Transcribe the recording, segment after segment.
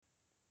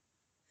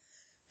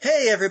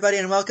Hey, everybody,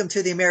 and welcome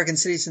to the American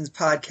Cityzens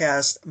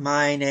podcast.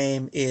 My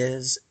name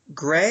is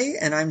Gray,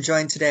 and I'm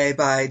joined today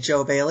by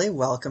Joe Bailey.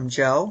 Welcome,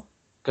 Joe.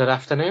 Good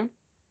afternoon.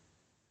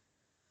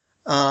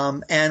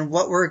 And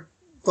what we're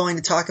going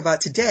to talk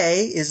about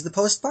today is the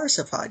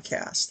post-Barca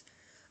podcast.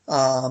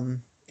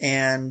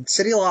 And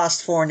City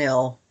lost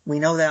 4-0. We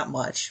know that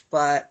much.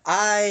 But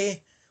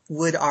I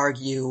would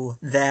argue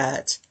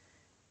that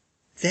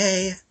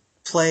they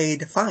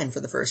played fine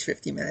for the first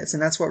 50 minutes,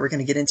 and that's what we're going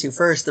to get into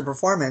first, the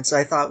performance.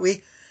 I thought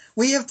we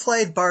have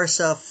played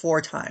Barca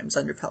 4 times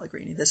under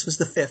Pellegrini. This was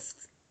the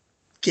 5th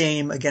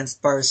game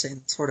against Barca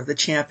in sort of the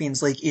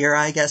Champions League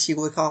era, I guess you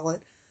would call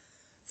it.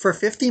 For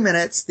 50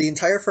 minutes, the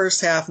entire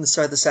first half and the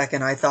start of the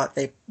second, I thought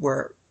they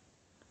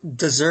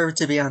deserved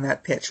to be on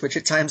that pitch, which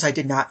at times I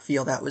did not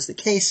feel that was the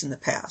case in the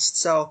past.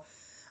 So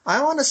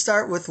I want to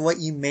start with what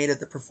you made of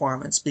the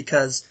performance,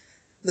 because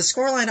the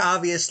scoreline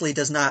obviously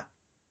does not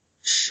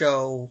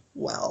show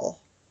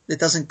well. It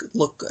doesn't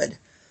look good.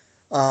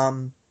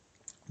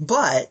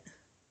 But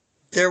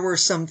there were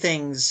some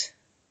things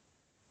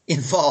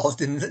involved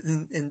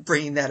in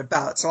bringing that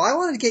about. So I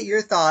wanted to get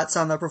your thoughts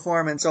on the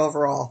performance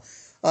overall.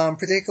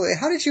 Particularly,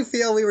 how did you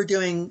feel we were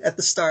doing at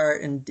the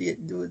start?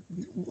 And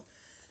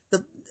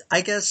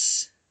I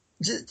guess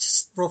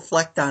just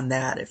reflect on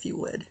that, if you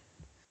would.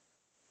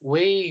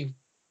 We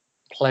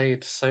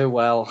played so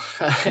well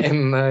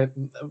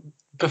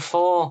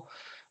before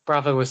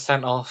Bravo was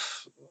sent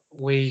off.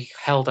 We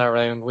held our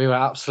own. We were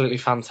absolutely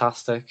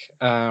fantastic.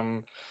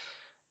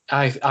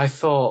 I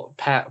thought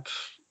Pep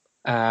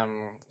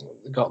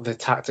got the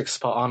tactics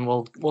spot on.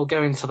 We'll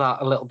go into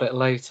that a little bit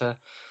later.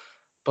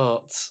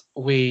 But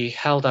we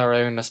held our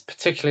own,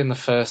 particularly in the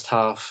first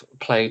half,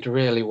 played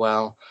really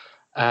well.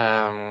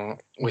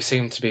 We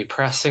seemed to be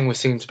pressing. We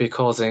seemed to be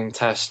causing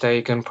Ter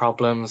Stegen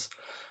problems.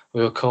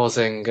 We were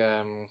causing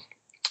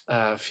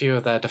a few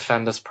of their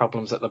defenders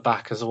problems at the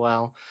back as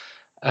well.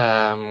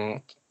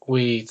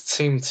 We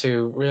seemed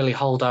to really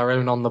hold our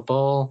own on the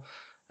ball.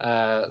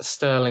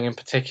 Sterling in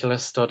particular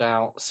stood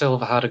out.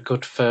 Silva had a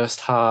good first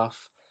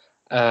half.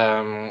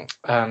 And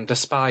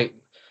despite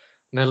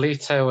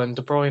Nolito and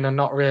De Bruyne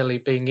not really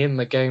being in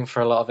the game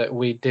for a lot of it,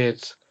 we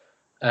did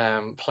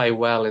play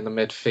well in the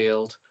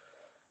midfield.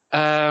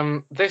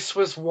 This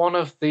was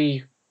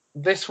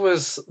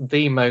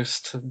the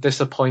most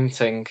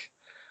disappointing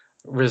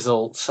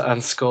result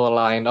and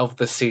scoreline of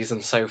the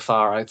season so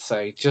far, I'd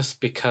say,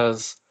 just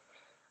because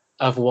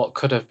of what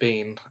could have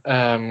been.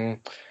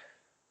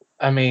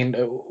 I mean,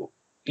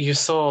 you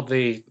saw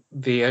the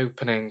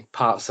opening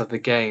parts of the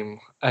game,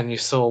 and you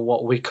saw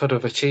what we could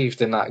have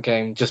achieved in that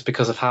game just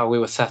because of how we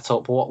were set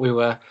up, what we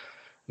were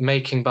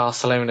making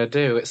Barcelona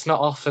do. It's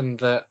not often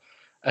that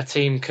a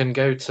team can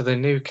go to the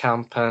Nou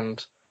Camp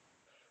and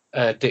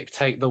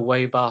dictate the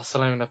way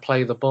Barcelona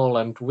play the ball,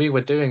 and we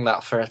were doing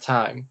that for a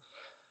time.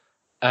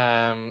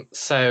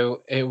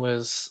 So it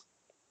was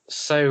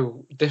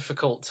so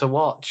difficult to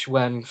watch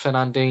when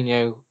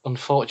Fernandinho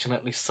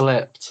unfortunately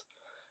slipped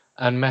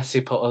and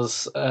Messi put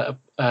us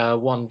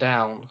one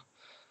down.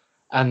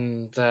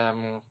 And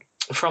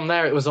from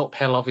there it was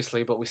uphill,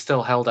 obviously, but we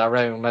still held our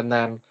own. And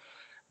then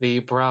the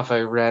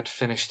Bravo Red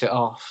finished it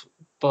off.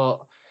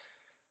 But,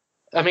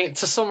 I mean,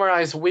 to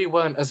summarise, we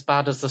weren't as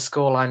bad as the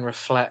scoreline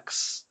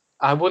reflects.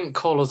 I wouldn't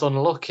call us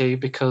unlucky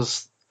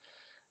because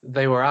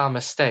they were our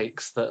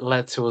mistakes that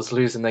led to us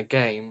losing the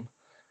game.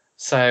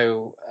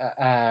 So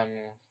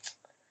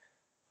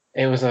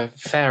it was a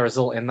fair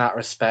result in that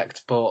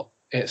respect, but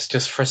it's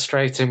just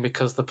frustrating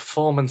because the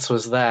performance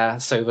was there,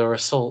 so the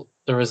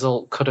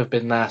result could have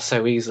been there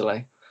so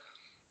easily.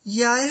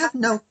 Yeah, I have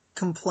no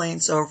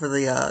complaints over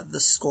the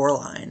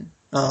scoreline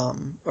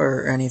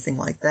or anything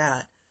like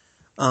that.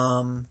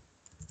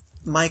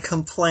 My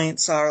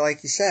complaints are,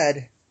 like you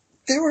said,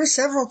 there were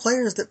several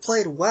players that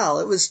played well.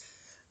 It was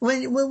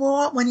when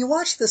you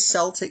watch the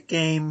Celtic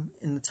game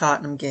and the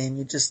Tottenham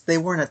game, they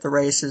weren't at the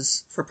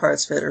races for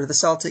parts of it, or the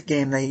Celtic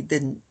game they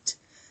didn't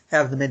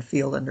have the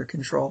midfield under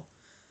control.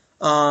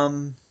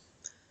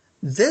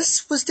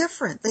 This was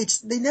different.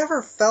 They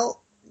never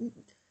felt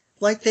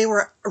like they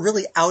were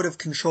really out of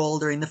control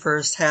during the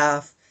first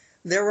half.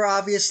 There were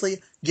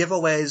obviously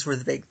giveaways were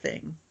the big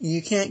thing.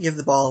 You can't give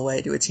the ball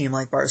away to a team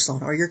like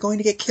Barcelona or you're going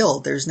to get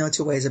killed. There's no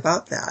two ways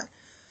about that.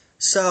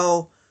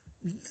 So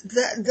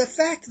the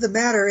fact of the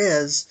matter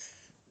is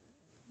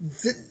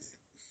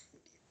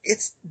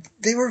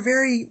they were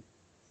very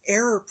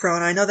error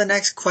prone. I know the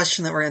next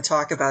question that we're going to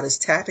talk about is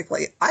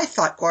tactically. I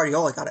thought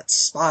Guardiola got it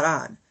spot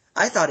on.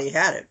 I thought he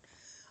had it.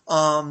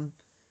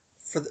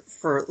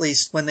 For at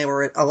least when they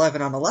were at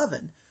 11 on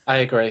 11. I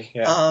agree,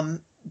 yeah.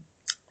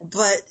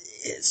 But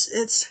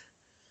it's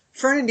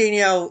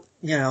Fernandinho,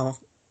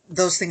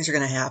 those things are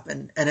going to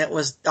happen. And it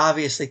was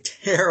obviously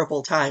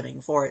terrible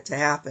timing for it to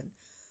happen.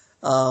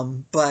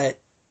 But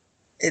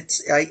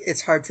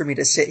it's hard for me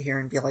to sit here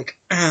and be like,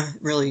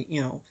 really,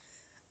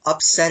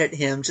 upset at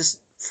him,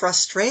 just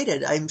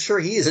frustrated. I'm sure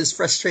he is as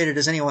frustrated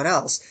as anyone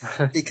else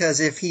because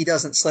if he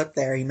doesn't slip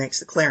there, he makes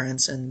the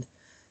clearance and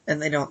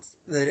and they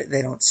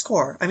don't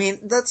score. I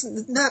mean, that's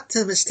not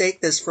to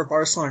mistake this for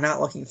Barcelona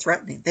not looking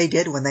threatening. They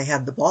did when they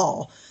had the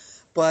ball,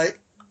 but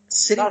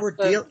City were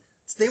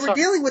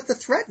dealing with the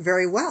threat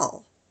very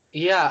well.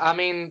 Yeah, I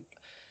mean,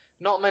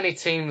 not many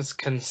teams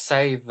can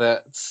say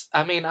that.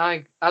 I mean,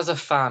 as a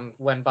fan,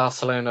 when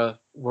Barcelona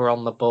were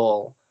on the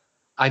ball,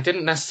 I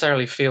didn't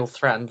necessarily feel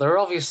threatened. There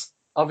are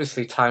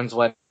obviously times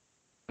when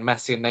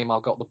Messi and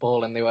Neymar got the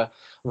ball and they were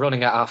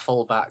running at our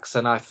fullbacks,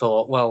 and I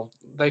thought, well,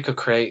 they could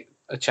create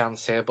a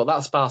chance here, but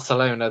that's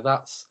Barcelona.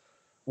 That's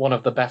one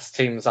of the best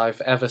teams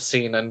I've ever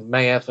seen and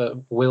may ever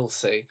will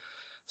see.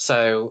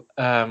 So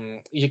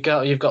you've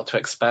got to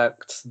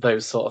expect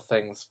those sort of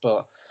things.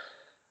 But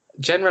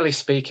generally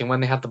speaking,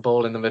 when they had the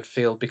ball in the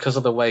midfield, because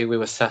of the way we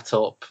were set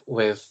up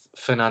with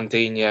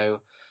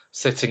Fernandinho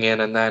sitting in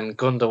and then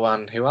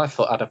Gundogan, who I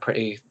thought had a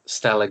pretty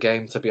stellar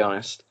game, to be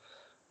honest.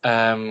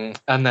 And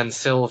then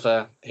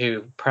Silva,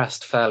 who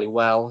pressed fairly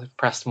well,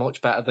 pressed much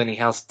better than he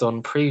has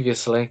done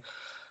previously.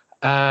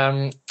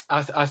 I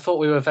thought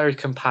we were very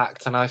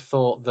compact, and I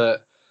thought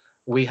that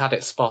we had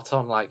it spot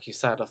on, like you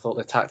said. I thought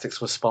the tactics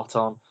were spot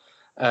on.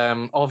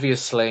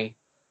 Obviously,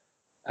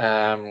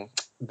 the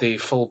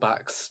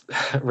fullbacks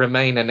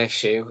remain an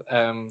issue.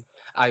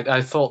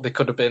 I thought they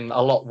could have been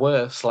a lot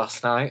worse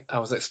last night. I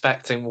was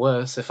expecting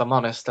worse, if I'm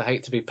honest. I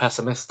hate to be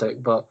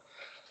pessimistic, but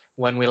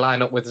when we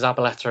line up with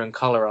Zabaleta and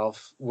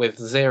Kolarov with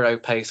zero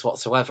pace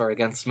whatsoever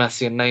against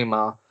Messi and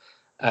Neymar,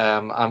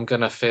 I'm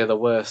going to fear the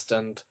worst.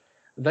 And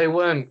they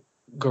weren't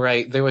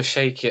great. They were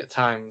shaky at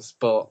times,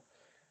 but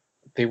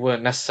they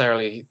weren't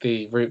necessarily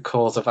the root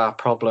cause of our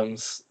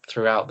problems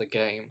throughout the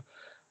game.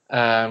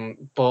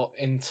 But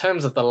in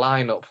terms of the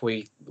lineup,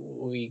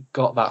 we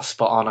got that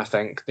spot on, I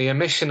think. The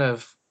omission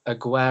of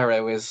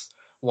Aguero is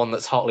one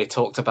that's hotly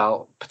talked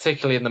about,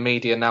 particularly in the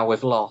media now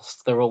we've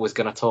lost. They're always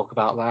going to talk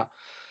about that.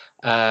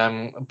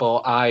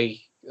 But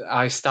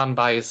I stand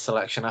by his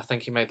selection. I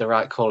think he made the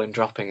right call in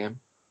dropping him.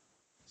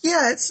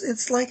 Yeah,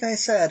 it's like I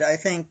said. I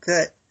think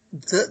that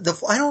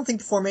I don't think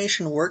the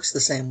formation works the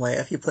same way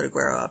if you put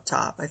Aguero up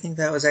top. I think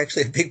that was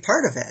actually a big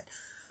part of it.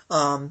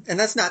 And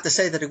that's not to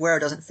say that Aguero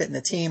doesn't fit in the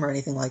team or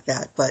anything like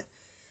that, but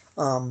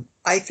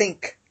I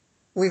think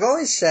we've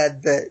always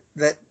said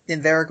that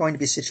there are going to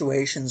be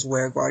situations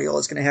where Guardiola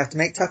is going to have to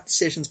make tough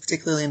decisions,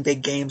 particularly in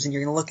big games, and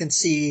you're going to look and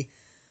see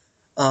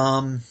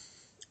a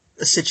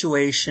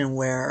situation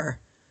where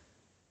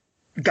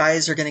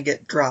guys are going to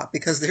get dropped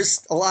because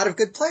there's a lot of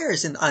good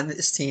players on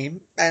this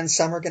team, and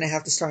some are going to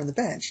have to start on the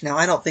bench. Now,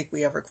 I don't think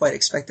we ever quite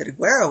expected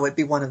Aguero would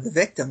be one of the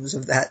victims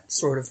of that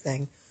sort of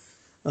thing.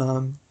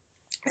 I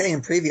think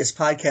in previous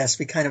podcasts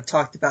we kind of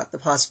talked about the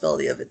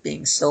possibility of it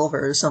being Silva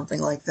or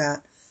something like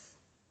that.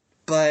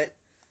 But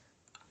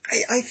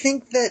I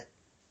think that,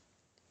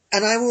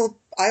 and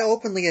I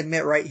openly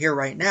admit right here,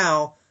 right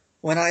now,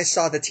 when I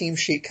saw the team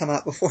sheet come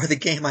out before the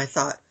game, I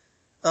thought,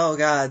 oh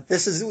God,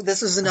 this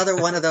is another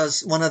one of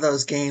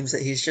those games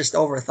that he's just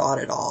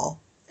overthought it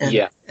all,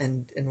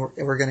 and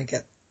we're going to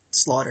get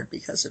slaughtered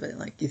because of it.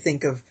 Like, you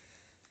think of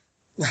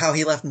how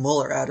he left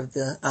Muller out of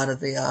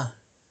the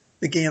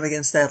game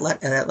against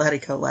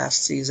Atletico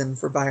last season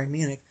for Bayern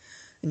Munich,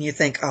 and you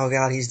think, oh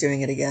God, he's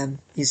doing it again.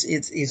 He's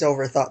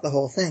overthought the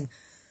whole thing.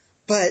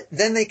 But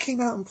then they came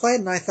out and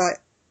played, and I thought,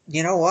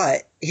 you know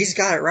what, he's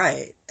got it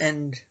right,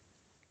 and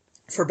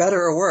for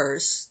better or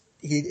worse,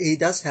 he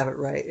does have it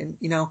right. And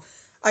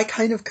I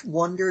kind of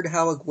wondered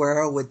how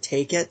Aguero would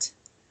take it.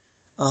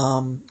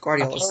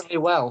 Guardiola Apparently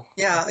well.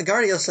 Yeah,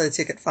 Guardiola said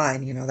take it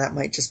fine. That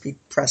might just be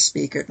press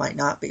speak, or it might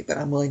not be, but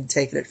I'm willing to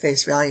take it at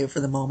face value for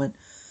the moment.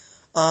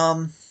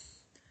 But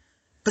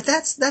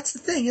that's the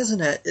thing,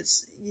 isn't it?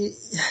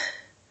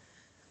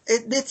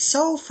 It's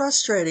so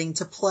frustrating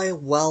to play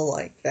well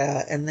like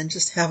that and then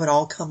just have it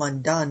all come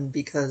undone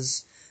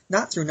because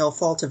not through no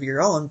fault of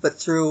your own, but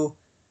through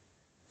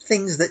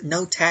things that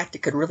no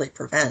tactic could really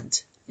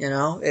prevent.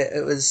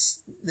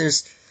 It's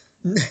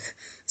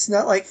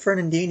not like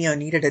Fernandinho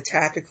needed a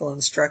tactical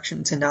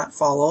instruction to not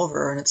fall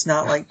over, and it's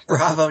not like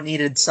Bravo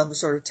needed some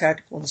sort of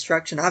tactical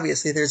instruction.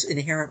 Obviously, there's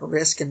inherent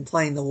risk in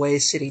playing the way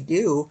City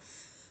do,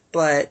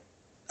 but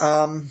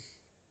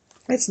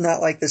it's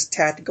not like this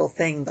tactical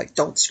thing, like,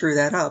 don't screw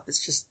that up.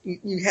 It's just,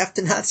 you have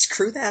to not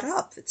screw that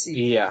up.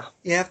 You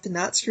have to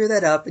not screw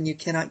that up, and you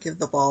cannot give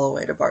the ball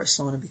away to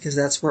Barcelona because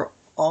that's where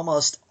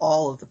almost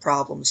all of the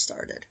problems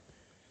started.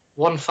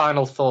 One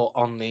final thought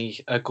on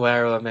the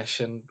Aguero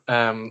omission.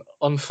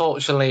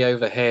 Unfortunately,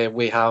 over here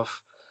we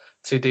have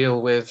to deal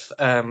with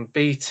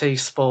BT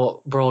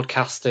Sport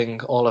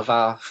broadcasting all of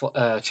our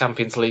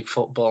Champions League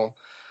football.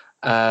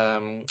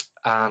 And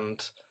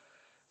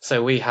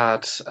so we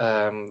had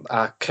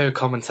our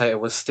co-commentator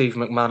was Steve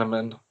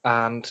McManaman,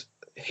 and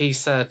he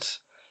said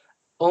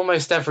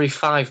almost every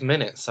 5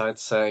 minutes, I'd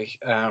say,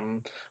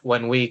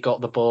 when we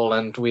got the ball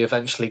and we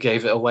eventually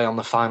gave it away on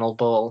the final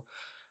ball,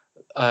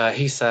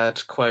 he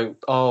said,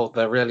 quote, "Oh,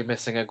 they're really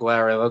missing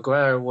Aguero.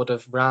 Aguero would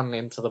have ran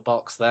into the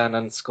box then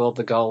and scored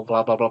the goal,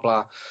 blah, blah, blah,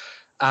 blah."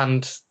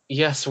 And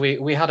yes,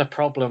 we had a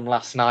problem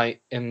last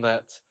night in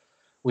that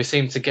we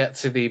seem to get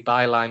to the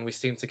byline, we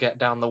seem to get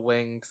down the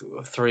wing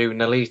through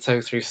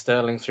Nolito, through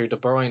Sterling, through De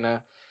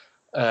Bruyne,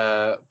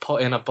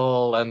 put in a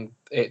ball, and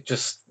it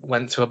just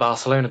went to a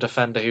Barcelona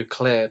defender who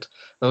cleared.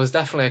 There was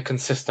definitely a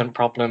consistent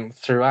problem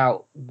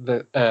throughout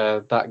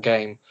that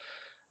game.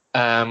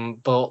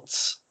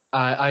 But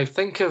I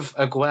think of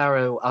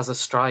Aguero as a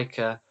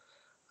striker,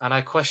 and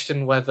I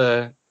question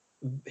whether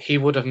he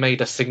would have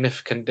made a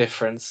significant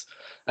difference.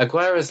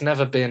 Aguero has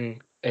never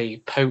been a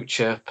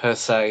poacher per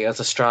se as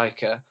a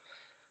striker,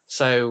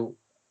 so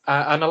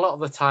and a lot of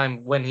the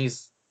time when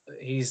he's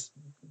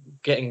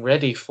getting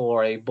ready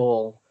for a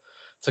ball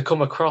to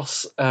come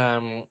across,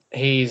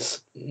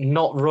 he's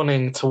not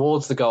running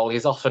towards the goal.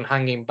 He's often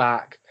hanging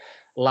back,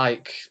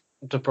 like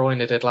De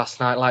Bruyne did last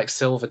night, like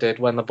Silva did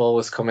when the ball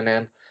was coming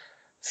in.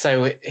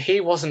 So he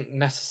wasn't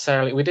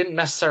necessarily. We didn't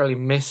necessarily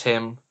miss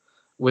him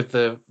with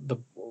the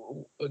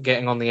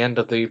getting on the end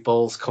of the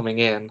balls coming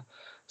in.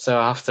 So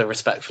I have to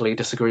respectfully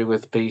disagree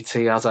with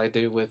BT, as I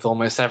do with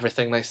almost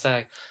everything they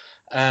say.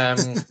 I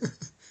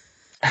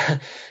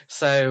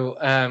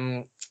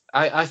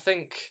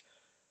think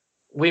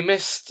we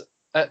missed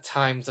at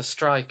times a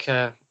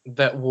striker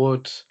that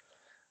would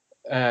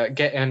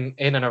get in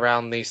and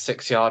around the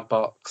 6-yard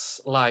box,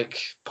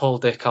 like Paul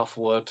Dickoff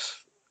would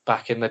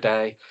back in the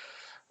day,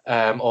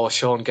 or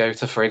Sean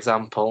Gota, for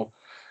example.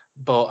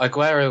 But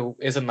Aguero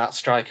isn't that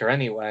striker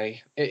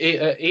anyway.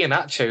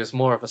 Iheanacho is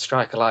more of a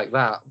striker like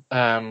that.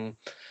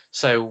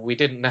 So we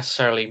didn't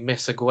necessarily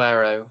miss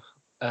Aguero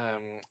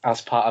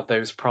as part of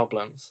those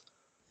problems.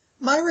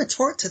 My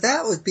retort to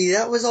that would be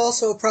that was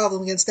also a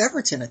problem against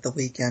Everton at the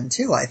weekend,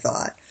 too, I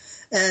thought.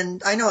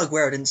 And I know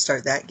Aguero didn't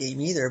start that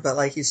game either, but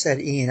like you said,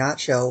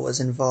 Iheanacho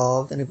was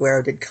involved, and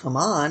Aguero did come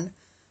on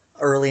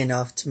early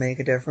enough to make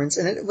a difference.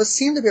 And it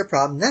seemed to be a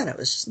problem then. It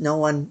was just no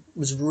one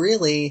was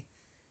really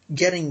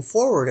getting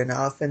forward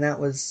enough, and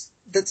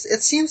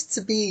it seems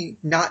to be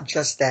not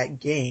just that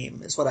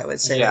game, is what I would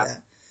say to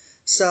that.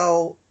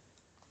 So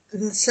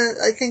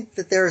I think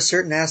that there are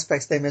certain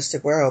aspects they missed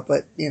Aguero,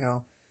 but,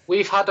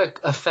 we've had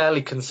a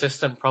fairly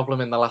consistent problem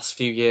in the last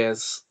few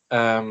years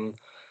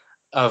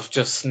of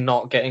just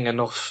not getting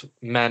enough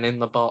men in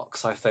the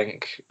box, I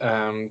think,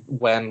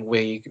 when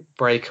we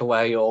break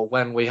away or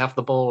when we have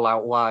the ball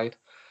out wide,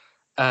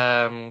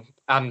 and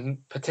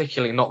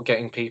particularly not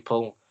getting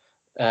people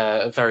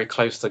very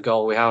close to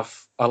goal. We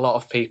have a lot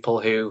of people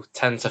who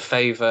tend to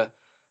favour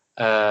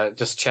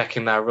just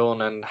checking their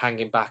run and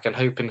hanging back and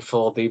hoping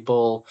for the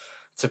ball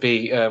to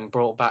be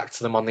brought back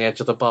to them on the edge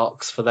of the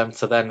box for them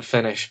to then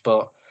finish.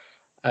 But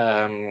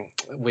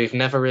we've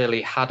never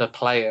really had a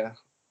player,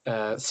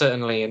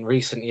 certainly in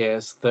recent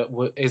years,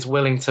 that is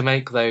willing to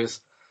make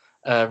those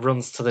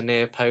runs to the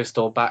near post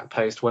or back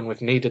post when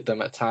we've needed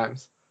them at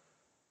times.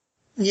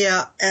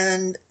 Yeah,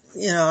 and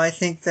I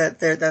think that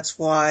that's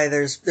why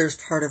there's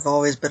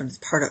always been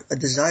part of a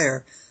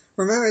desire.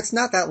 Remember, it's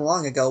not that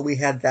long ago we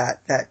had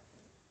that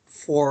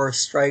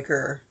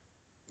 4-striker,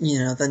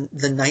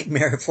 the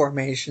nightmare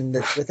formation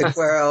with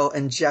Aguero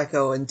and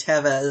Dzeko and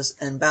Tevez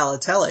and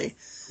Balotelli.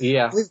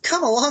 Yeah. We've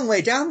come a long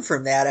way down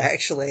from that,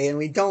 actually, and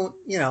we don't,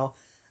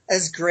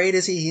 as great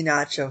as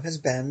Iheanacho has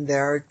been,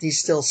 he's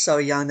still so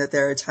young that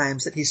there are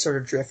times that he sort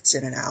of drifts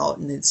in and out,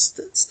 and it's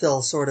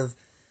still sort of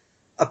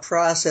a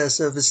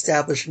process of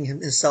establishing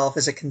himself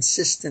as a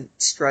consistent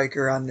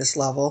striker on this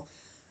level.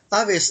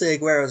 Obviously,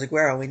 Aguero is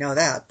Aguero, we know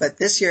that, but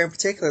this year in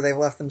particular, they've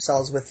left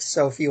themselves with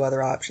so few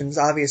other options.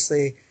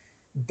 Obviously,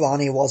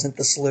 Bonnie wasn't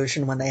the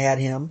solution when they had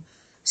him.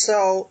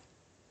 So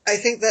I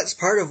think that's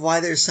part of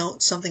why there's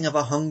something of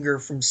a hunger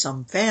from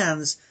some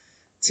fans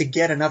to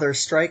get another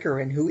striker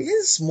in who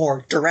is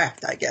more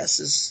direct, I guess,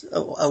 is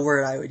a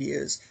word I would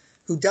use,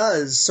 who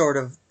does sort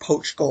of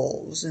poach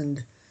goals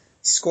and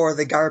score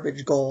the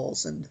garbage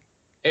goals. And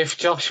if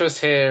Josh was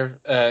here,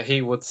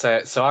 he would say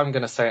it, so I'm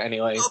going to say it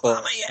anyway.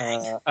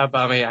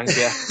 Aubameyang,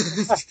 yeah.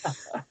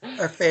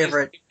 Our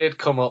favorite. It did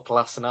come up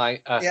last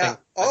night, I think.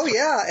 Oh,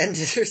 yeah, and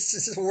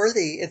it's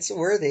worthy. It's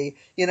worthy.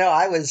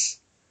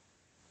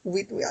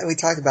 We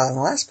talked about it in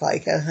the last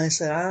podcast, and I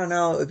said, I don't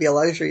know, it would be a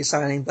luxury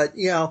signing, but,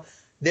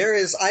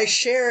 I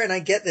share and I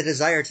get the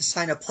desire to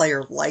sign a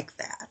player like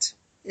that.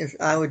 If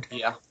I would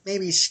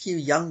maybe skew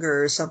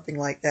younger or something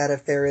like that,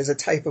 if there is a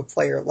type of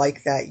player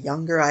like that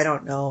younger, I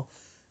don't know,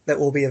 that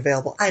will be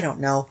available. I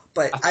don't know,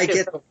 but I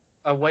get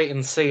a wait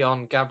and see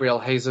on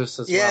Gabriel Jesus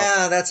as well.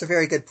 Yeah, that's a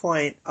very good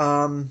point.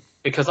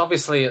 Because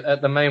obviously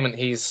at the moment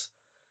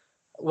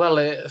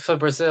for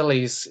Brazil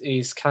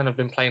he's kind of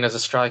been playing as a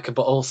striker,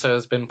 but also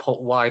has been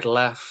put wide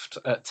left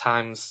at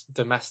times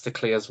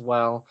domestically as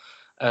well.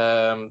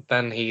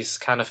 Then he's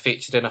kind of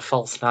featured in a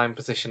false 9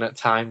 position at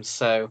times.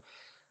 So,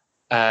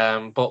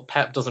 but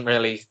Pep doesn't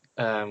really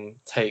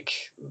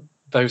take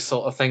those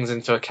sort of things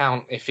into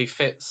account. If he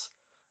fits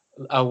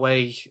a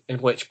way in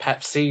which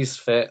Pep sees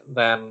fit,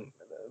 then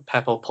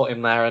Pep will put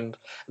him there, and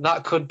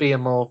that could be a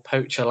more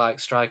poacher-like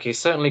striker. He's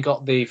certainly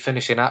got the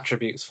finishing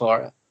attributes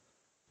for it.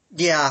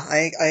 Yeah,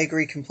 I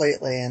agree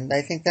completely, and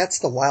I think that's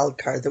the wild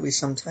card that we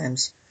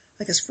sometimes,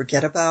 I guess,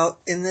 forget about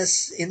in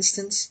this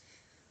instance.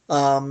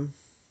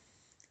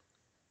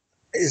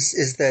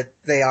 is that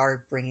they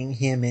are bringing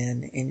him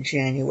in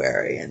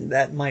January, and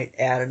that might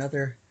add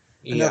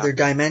Yeah. another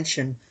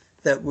dimension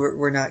that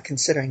we're not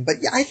considering.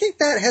 But yeah, I think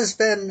that has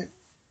been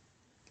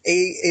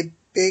a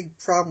big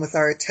problem with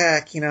our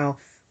attack.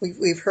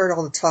 We've heard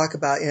all the talk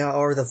about,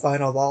 or the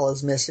final ball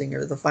is missing,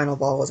 or the final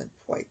ball wasn't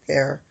quite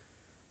there,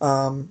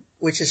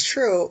 which is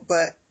true.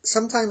 But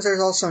sometimes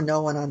there's also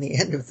no one on the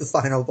end of the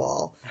final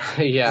ball,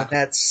 Yeah.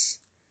 and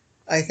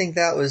I think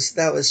that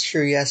was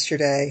true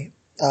yesterday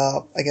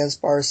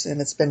against Barca, and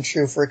it's been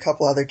true for a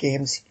couple other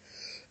games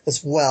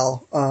as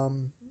well.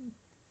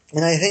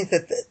 And I think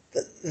that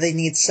they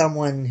need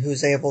someone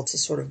who's able to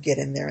sort of get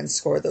in there and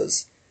score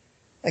those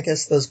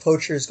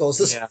poachers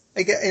goals. Yeah.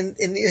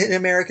 In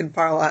American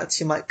parlance,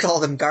 you might call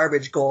them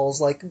garbage goals.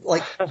 Like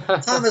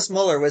Thomas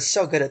Muller was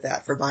so good at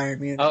that for Bayern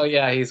Munich. Oh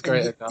yeah, he's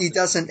great at He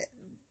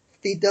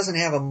that. doesn't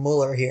have a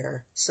Muller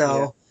here, so.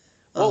 Yeah.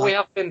 What we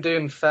have been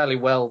doing fairly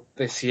well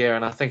this year,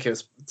 and I think it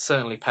was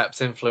certainly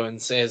Pep's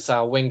influence, is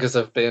our wingers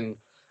have been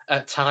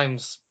at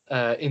times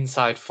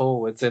inside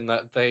forwards, in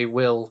that they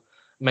will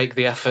make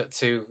the effort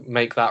to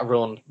make that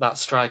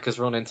striker's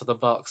run into the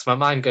box. My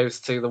mind goes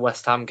to the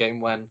West Ham game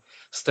when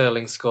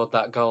Sterling scored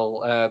that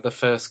goal, the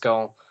first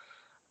goal,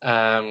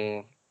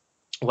 where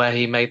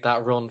he made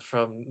that run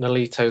from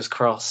Nolito's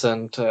cross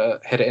and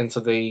hit it into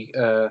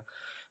the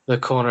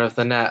corner of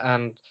the net.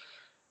 And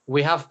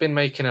we have been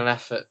making an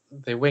effort.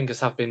 The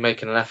wingers have been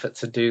making an effort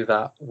to do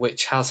that,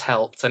 which has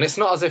helped. And it's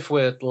not as if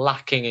we're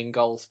lacking in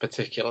goals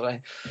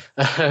particularly.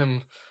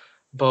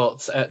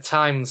 But at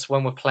times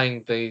when we're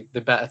playing the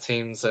better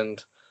teams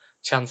and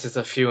chances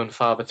are few and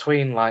far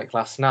between, like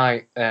last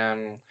night,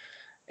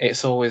 it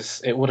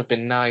would have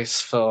been nice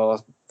for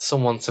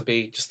someone to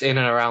be just in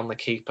and around the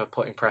keeper,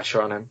 putting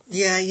pressure on him.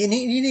 Yeah, you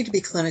need to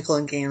be clinical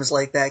in games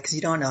like that, because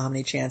you don't know how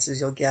many chances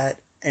you'll get,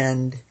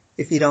 and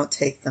if you don't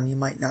take them,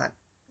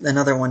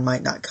 another one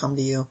might not come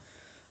to you.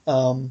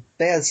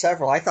 They had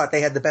several. I thought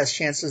they had the best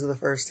chances of the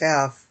first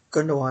half.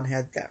 Gundogan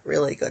had that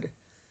really good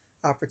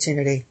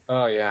opportunity.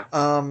 Oh yeah.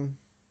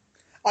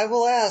 I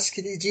will ask,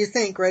 did you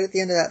think right at the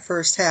end of that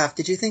first half,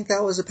 did you think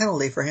that was a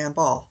penalty for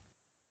handball?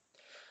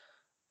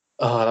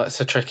 Oh,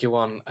 that's a tricky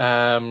one.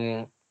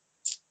 There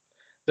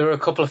were a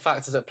couple of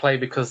factors at play,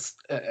 because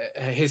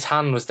his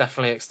hand was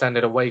definitely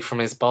extended away from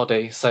his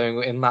body.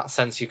 So in that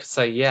sense, you could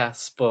say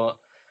yes, but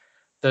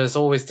there's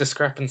always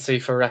discrepancy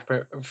for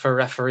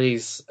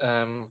referees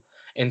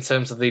in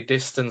terms of the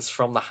distance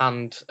from the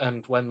hand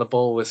and when the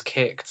ball was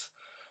kicked.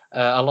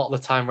 A lot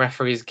of the time,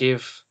 referees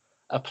give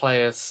a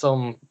player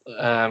some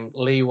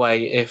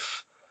leeway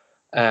if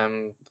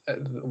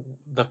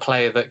the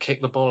player that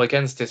kicked the ball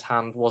against his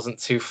hand wasn't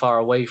too far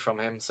away from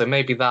him. So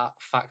maybe that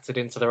factored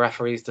into the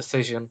referee's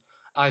decision.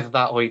 Either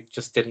that or he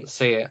just didn't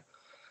see it.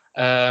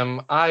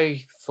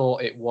 I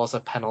thought it was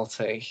a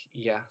penalty,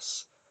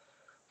 yes.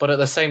 But at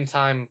the same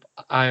time,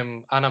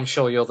 I'm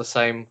sure you're the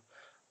same,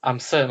 I'm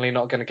certainly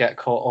not going to get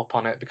caught up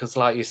on it, because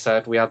like you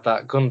said, we had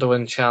that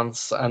Gundogan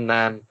chance, and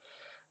then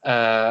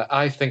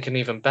I think an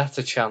even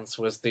better chance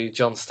was the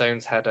John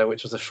Stones header,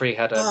 which was a free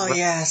header. Oh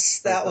yes,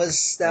 that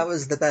was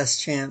the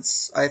best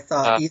chance I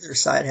thought either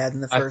side had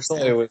in the first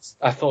half.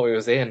 I thought it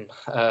was in.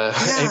 Yeah,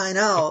 I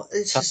know.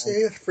 It's just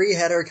a free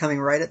header coming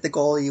right at the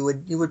goal. You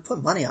would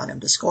put money on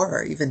him to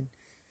score, even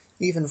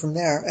from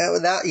there.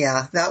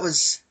 That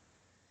was.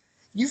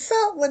 You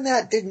felt when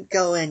that didn't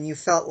go in, you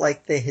felt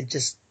like they had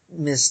just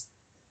missed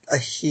a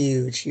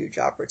huge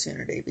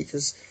opportunity,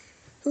 because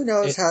who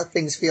knows how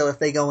things feel if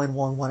they go in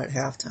 1-1 at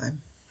halftime.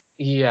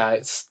 Yeah,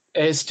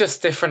 it's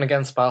just different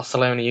against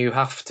Barcelona. You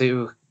have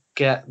to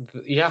get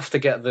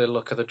the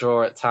luck of the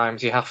draw at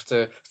times.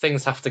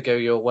 Things have to go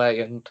your way,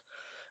 and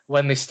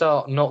when they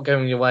start not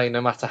going your way,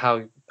 no matter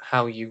how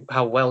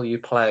well you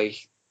play,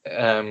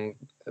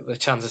 the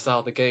chances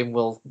are the game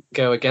will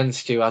go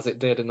against you, as it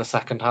did in the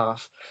second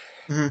half.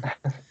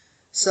 Mm-hmm.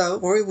 So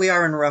we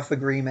are in rough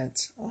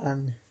agreement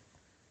on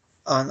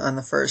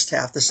the first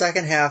half. The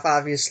second half,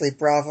 obviously,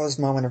 Bravo's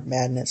moment of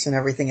madness, and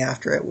everything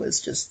after it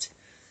was just,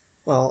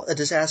 well, a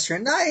disaster.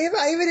 And I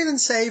would even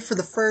say for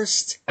the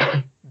first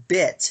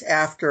bit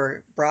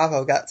after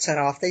Bravo got sent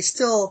off, they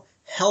still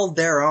held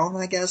their own,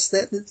 I guess.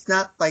 That it's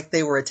not like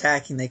they were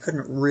attacking. They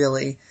couldn't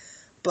really.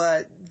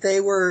 But they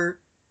were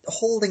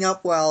holding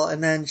up well,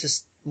 and then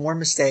just more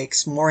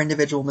mistakes, more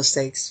individual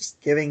mistakes,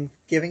 just giving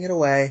it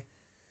away.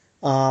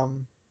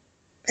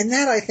 And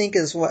that, I think,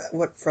 is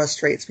what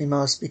frustrates me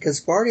most, because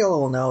Guardiola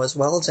will know as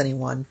well as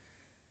anyone,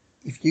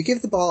 if you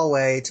give the ball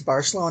away to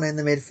Barcelona in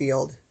the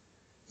midfield,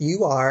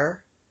 you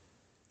are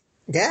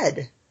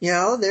dead.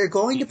 They're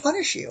going to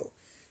punish you.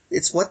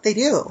 It's what they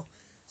do.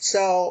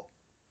 So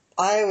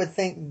I would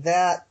think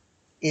that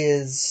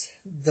is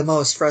the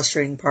most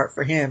frustrating part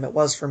for him. It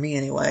was for me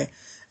anyway.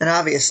 And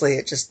obviously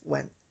it just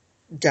went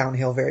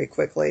downhill very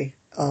quickly.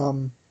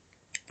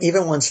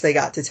 Even once they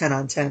got to 10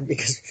 on 10,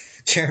 because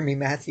Jeremy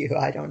Matthew,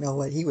 I don't know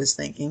what he was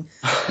thinking,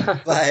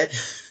 but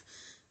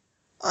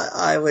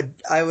I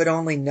would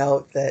only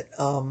note that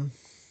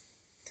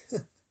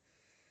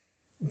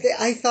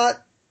I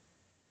thought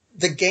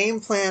the game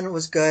plan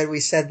was good. We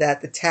said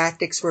that the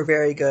tactics were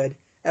very good.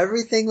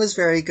 Everything was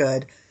very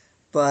good,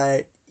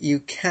 but you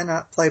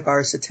cannot play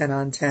Barca 10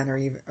 on 10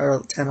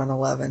 or 10 on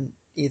 11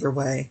 either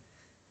way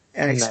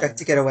and expect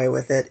to get away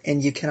with it.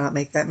 And you cannot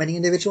make that many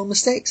individual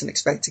mistakes and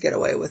expect to get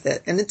away with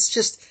it. And it's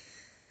just,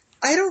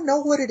 I don't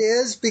know what it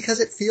is, because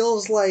it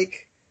feels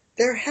like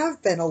there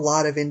have been a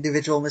lot of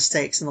individual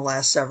mistakes in the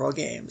last several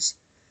games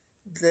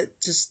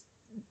that just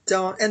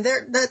don't, and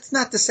that's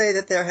not to say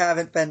that there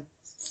haven't been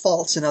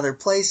faults in other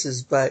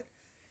places, but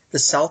the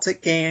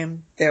Celtic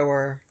game, there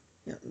were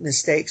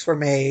mistakes were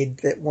made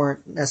that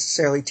weren't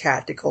necessarily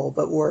tactical,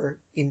 but were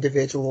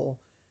individual.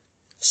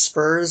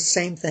 Spurs,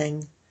 same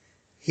thing.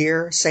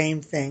 Here,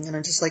 same thing. And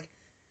I'm just like,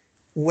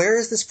 where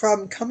is this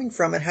problem coming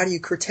from, and how do you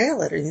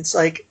curtail it? And it's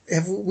like,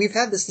 we've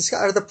had this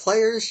discussion. Are the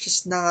players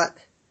just not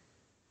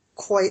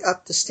quite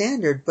up to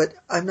standard? But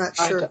I'm not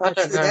sure how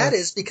true that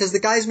is, because the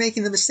guys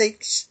making the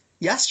mistakes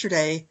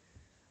yesterday,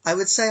 I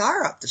would say,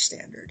 are up to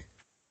standard.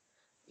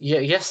 Yeah,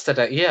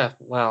 yesterday, yeah,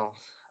 well...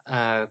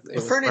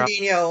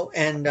 Fernandinho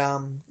and,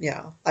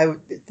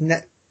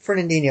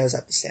 Fernandinho's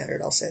up to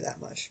standard, I'll say that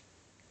much.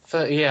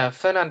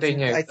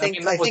 Fernandinho... I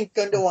think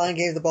Gundogan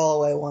gave the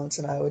ball away once,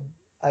 and I would...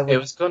 It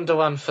was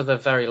Gundogan for the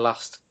very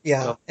last...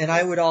 Yeah, goal. And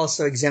I would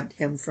also exempt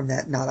him from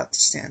that not up to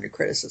standard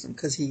criticism,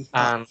 because he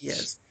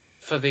is.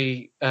 For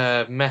the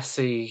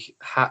Messi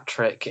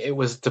hat-trick, it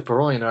was De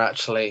Bruyne,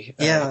 actually.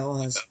 Yeah, it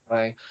was.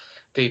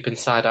 Deep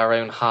inside our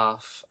own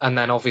half. And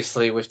then,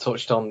 obviously, we've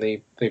touched on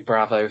the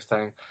Bravo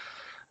thing.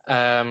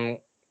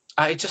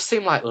 It just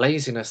seemed like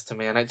laziness to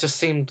me, and it just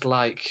seemed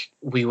like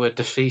we were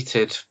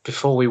defeated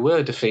before we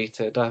were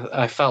defeated.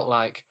 I felt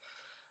like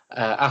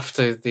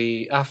after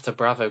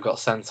Bravo got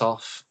sent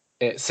off,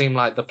 it seemed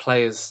like the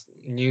players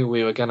knew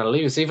we were going to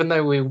lose, even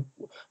though we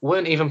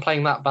weren't even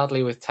playing that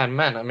badly with 10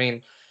 men. I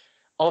mean,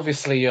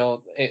 obviously,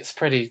 it's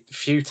pretty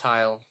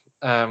futile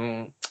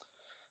to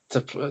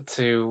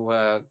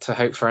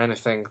hope for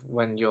anything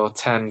when you're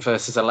 10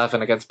 versus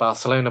 11 against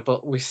Barcelona,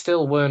 but we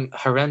still weren't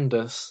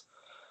horrendous.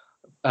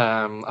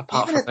 Even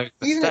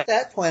at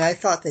that point, I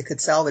thought they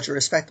could salvage a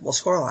respectable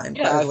scoreline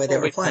by the way they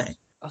were playing.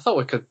 I thought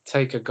we could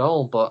take a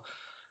goal, but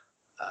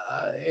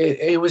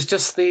it was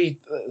just the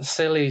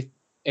silly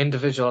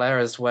individual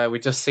errors where we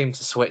just seemed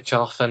to switch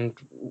off, and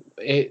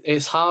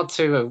it's hard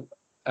to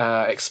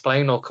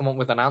explain or come up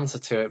with an answer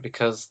to it,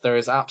 because there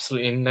is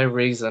absolutely no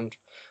reason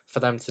for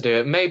them to do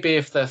it. Maybe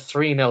if they're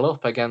 3-0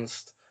 up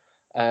against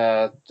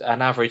an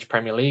average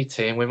Premier League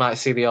team, we might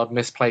see the odd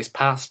misplaced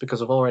pass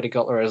because we've already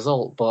got the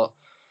result, but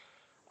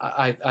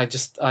I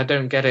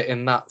don't get it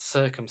in that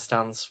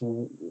circumstance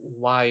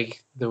why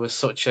there was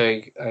such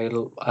a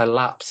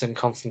lapse in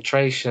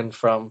concentration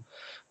from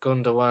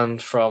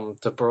Gundogan, from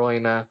De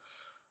Bruyne,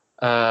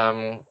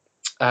 and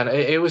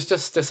it was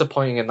just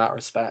disappointing in that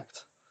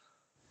respect.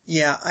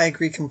 Yeah, I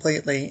agree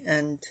completely.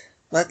 And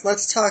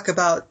let's talk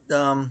about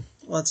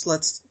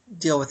let's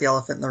deal with the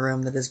elephant in the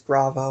room that is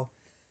Bravo,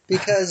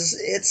 because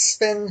it's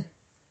been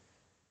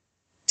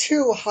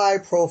 2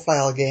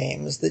 high-profile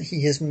games that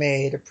he has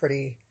made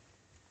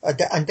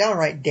a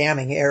downright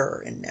damning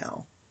error in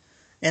now.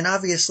 And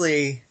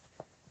obviously,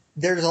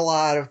 there's a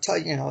lot of,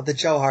 the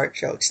Joe Hart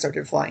joke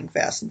started flying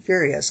fast and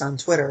furious on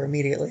Twitter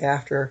immediately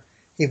after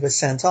he was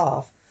sent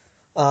off.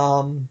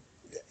 And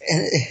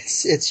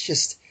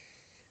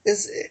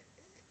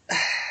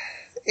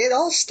it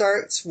all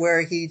starts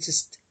where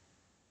he's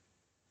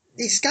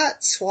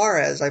got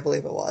Suarez, I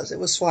believe it was. It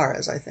was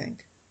Suarez, I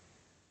think,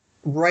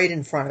 right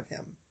in front of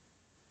him.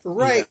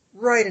 Right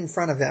in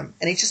front of him.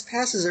 And he just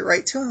passes it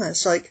right to him. And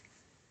it's like,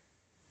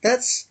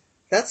 that's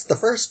the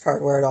first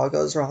part where it all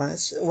goes wrong.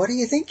 It's, what are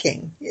you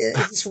thinking?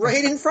 It's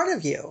right in front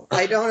of you.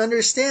 I don't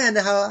understand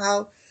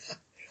how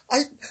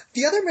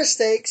the other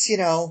mistakes,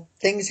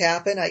 things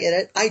happen. I get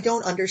it. I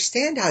don't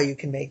understand how you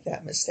can make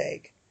that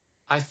mistake.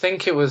 I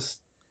think it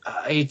was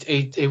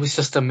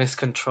just a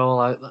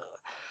miscontrol.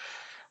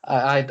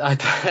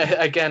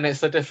 Again,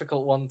 it's a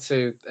difficult one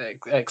to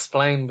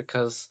explain,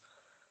 because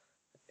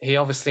he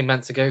obviously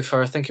meant to go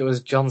for, I think it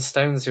was John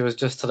Stones, who was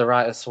just to the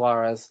right of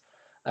Suarez.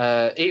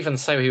 Even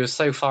so, he was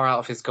so far out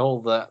of his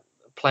goal that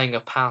playing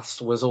a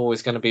pass was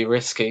always going to be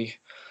risky,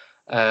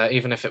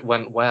 even if it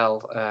went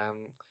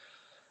well.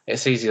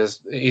 It's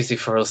easy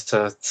for us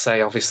to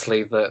say,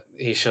 obviously, that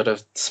he should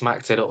have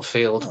smacked it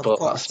upfield, but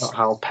that's not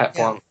how Pep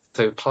wants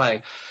to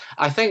play.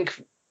 I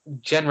think,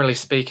 generally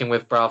speaking,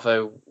 with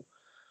Bravo,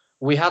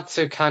 we had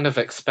to kind of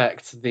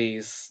expect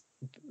these.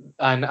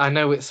 And I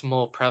know it's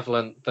more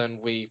prevalent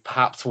than we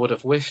perhaps would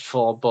have wished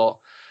for, but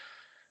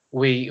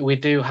we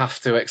do have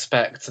to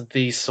expect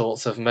these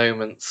sorts of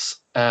moments,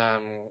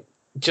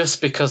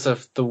 just because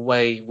of the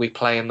way we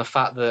play and the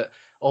fact that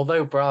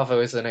although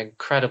Bravo is an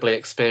incredibly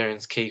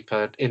experienced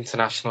keeper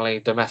internationally,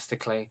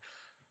 domestically,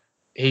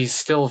 he's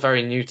still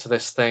very new to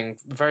this thing,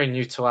 very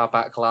new to our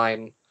back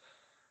line.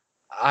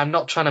 I'm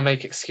not trying to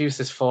make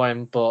excuses for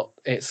him, but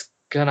it's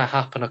going to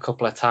happen a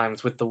couple of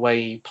times with the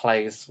way he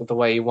plays, with the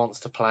way he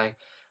wants to play.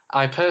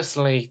 I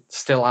personally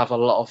still have a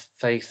lot of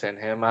faith in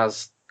him,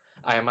 as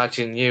I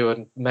imagine you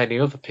and many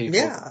other people.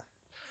 Yeah.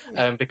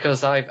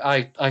 because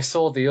I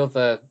saw the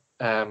other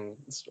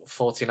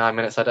 49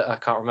 minutes. I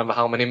can't remember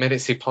how many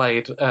minutes he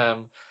played,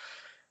 and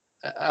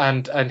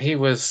he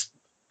was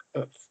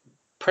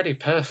pretty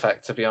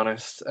perfect, to be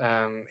honest.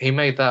 He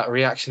made that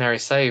reactionary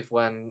save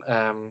when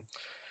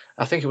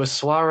I think it was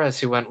Suarez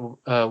who went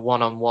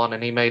one-on-one,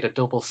 and he made a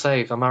double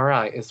save. Am I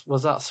right?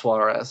 Was that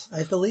Suarez?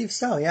 I believe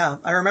so, yeah.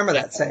 I remember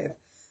that save.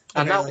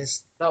 And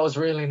that was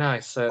really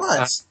nice.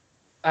 Was.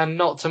 And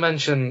not to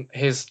mention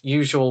his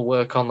usual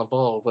work on the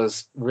ball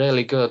was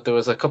really good. There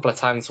was a couple of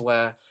times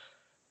where,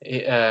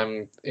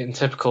 in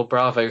typical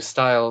Bravo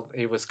style,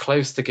 he was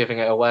close to giving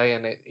it away,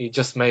 and he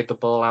just made the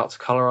ball out to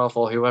Kolarov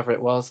or whoever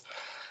it was.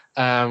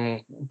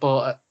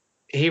 But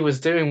he was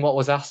doing what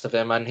was asked of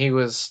him, and he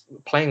was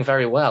playing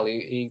very well.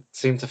 He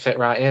seemed to fit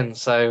right in.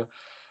 So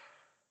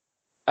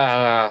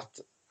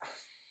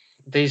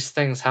these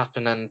things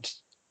happen, and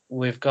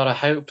we've got to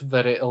hope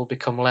that it'll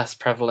become less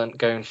prevalent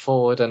going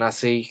forward. And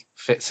as he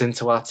fits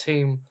into our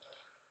team,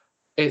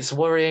 it's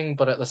worrying,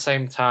 but at the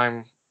same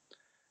time,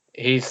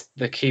 he's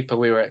the keeper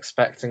we were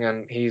expecting,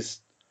 and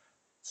he's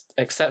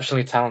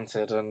exceptionally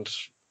talented, and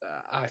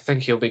I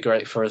think he'll be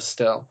great for us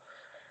still.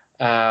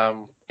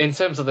 In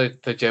terms of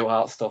the Joe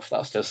Hart stuff,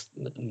 that's just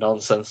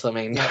nonsense. I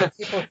mean,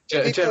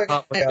 Joe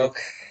Hart,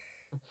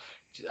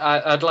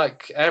 I'd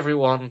like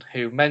everyone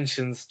who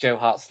mentions Joe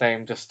Hart's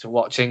name just to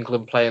watch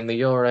England play in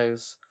the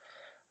Euros,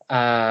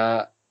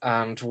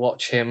 and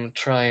watch him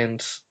try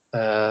and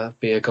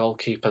be a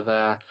goalkeeper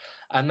there,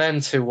 and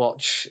then to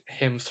watch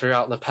him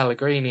throughout the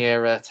Pellegrini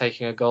era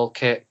taking a goal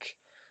kick,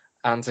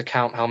 and to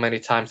count how many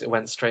times it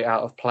went straight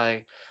out of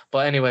play.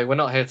 But anyway, we're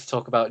not here to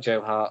talk about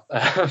Joe Hart.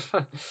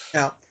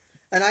 No.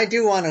 And I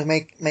do want to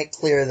make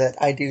clear that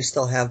I do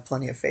still have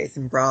plenty of faith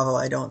in Bravo.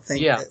 I don't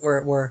think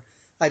that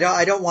I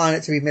don't want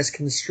it to be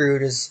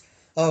misconstrued as,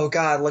 oh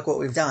God, look what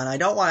we've done. I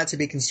don't want it to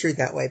be construed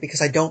that way,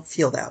 because I don't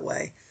feel that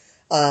way.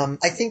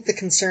 I think the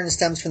concern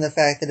stems from the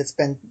fact that it's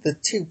been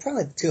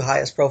probably the two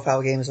highest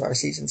profile games of our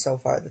season so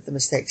far that the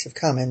mistakes have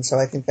come in. So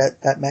I think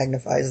that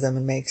magnifies them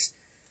and makes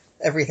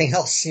everything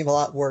else seem a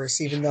lot worse,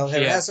 even though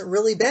there hasn't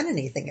really been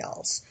anything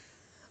else.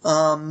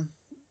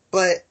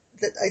 But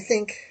I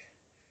think,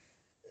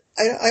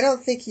 I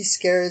don't think he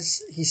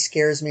scares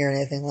me or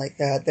anything like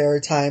that. There are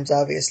times,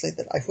 obviously,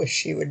 that I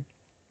wish he would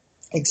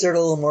exert a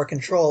little more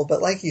control.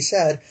 But like you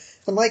said,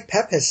 and like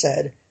Pep has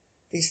said,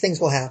 these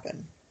things will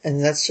happen.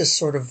 And that's just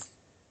sort of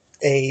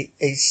a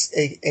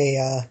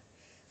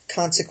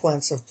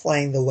consequence of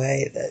playing the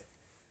way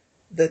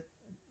that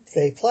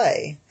they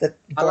play, that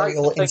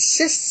Guardiola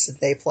insists that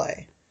they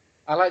play.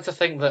 I like to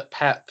think that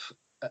Pep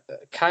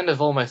kind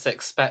of almost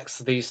expects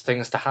these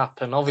things to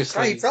happen.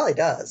 Obviously, he probably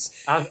does.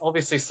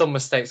 Obviously, some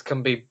mistakes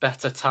can be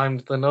better timed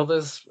than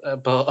others,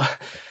 but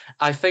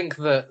I think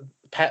that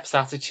Pep's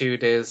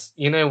attitude is,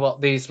 you know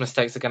what, these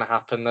mistakes are going to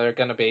happen. There are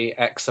going to be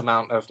X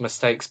amount of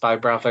mistakes by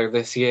Bravo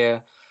this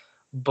year.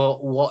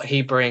 But what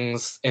he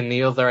brings in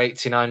the other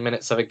 89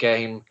 minutes of a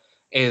game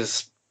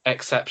is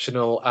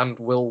exceptional and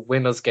will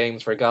win us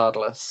games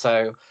regardless.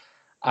 So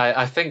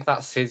I think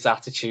that's his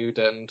attitude.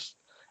 And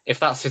if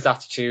that's his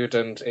attitude,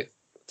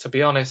 to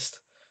be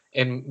honest,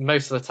 in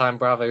most of the time,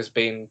 Bravo's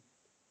been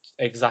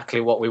exactly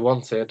what we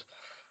wanted.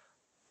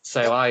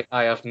 So I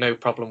have no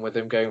problem with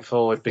him going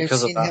forward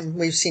because of that.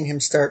 We've seen him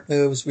start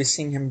moves. We've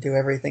seen him do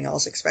everything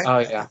else expected. Oh,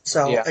 yeah.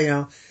 So,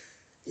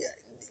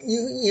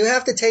 you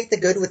have to take the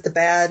good with the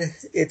bad.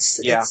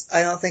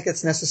 I don't think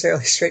it's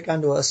necessarily straight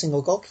down to a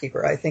single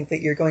goalkeeper. I think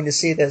that you're going to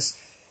see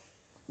this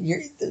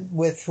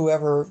with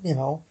whoever,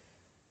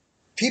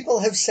 people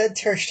have said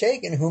Ter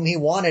Stegen, whom he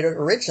wanted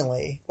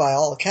originally, by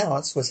all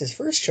accounts, was his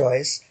first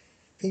choice.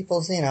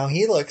 People's,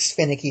 he looks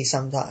finicky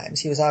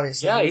sometimes. He was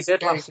obviously... Yeah, he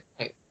did last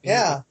night.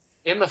 Yeah.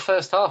 In the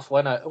first half,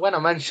 when I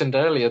mentioned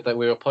earlier that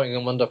we were putting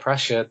him under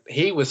pressure,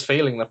 he was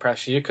feeling the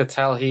pressure. You could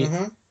tell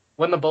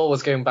when the ball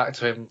was going back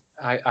to him,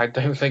 I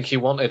don't think he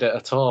wanted it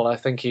at all. I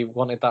think he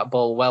wanted that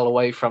ball well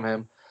away from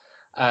him.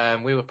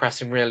 We were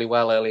pressing really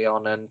well early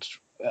on, and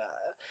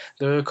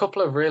there were a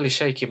couple of really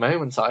shaky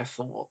moments, I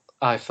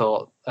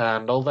thought.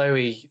 And although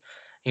he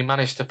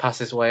managed to pass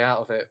his way out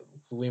of it,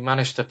 we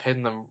managed to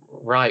pin them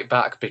right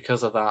back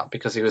because of that,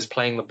 because he was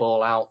playing the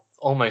ball out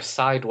almost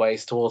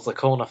sideways towards the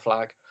corner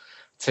flag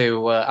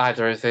to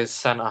either of his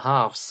centre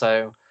halves.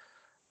 So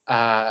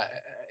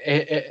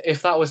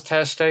if that was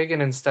Ter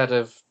Stegen instead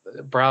of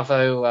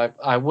Bravo,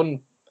 I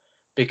wouldn't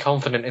be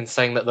confident in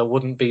saying that there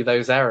wouldn't be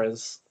those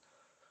errors.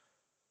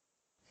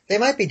 They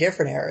might be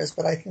different errors,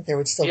 but I think there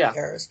would still be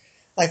errors.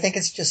 I think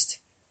it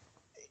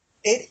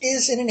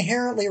is an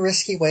inherently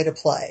risky way to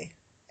play.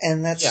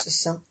 And that's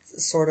just some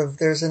sort of,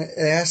 there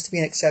has to be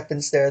an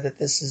acceptance there that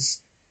this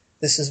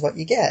is what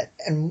you get.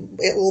 And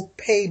it will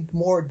pay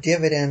more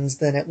dividends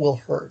than it will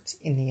hurt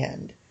in the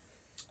end.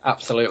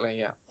 Absolutely,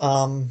 yeah.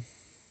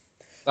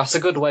 That's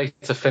a good way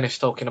to finish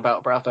talking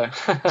about Bravo.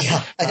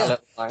 Yeah,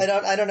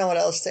 I don't know what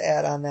else to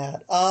add on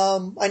that.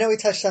 I know we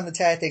touched on the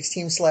tactics,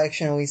 team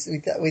selection. We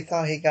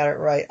thought he got it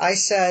right. I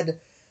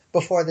said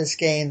before this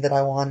game that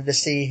I wanted to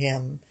see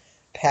him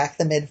pack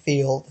the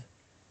midfield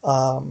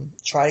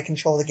try to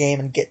control the game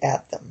and get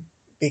at them.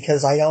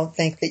 Because I don't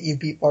think that you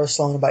beat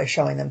Barcelona by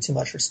showing them too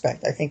much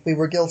respect. I think we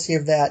were guilty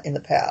of that in the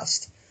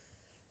past.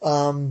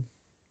 And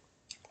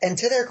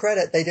to their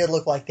credit, they did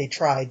look like they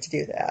tried to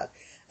do that.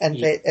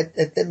 And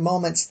at the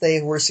moments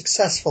they were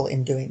successful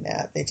in doing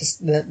that.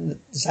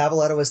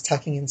 Zabaleta was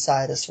tucking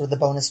inside as sort of the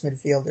bonus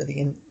midfielder,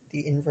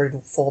 the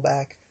inverted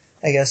fullback,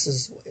 I guess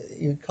is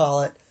you'd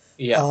call it.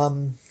 Yeah.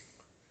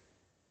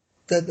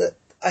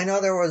 I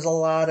know there was a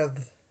lot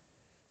of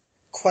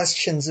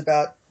questions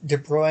about De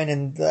Bruyne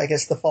and I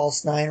guess the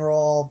false nine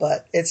role,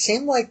 but it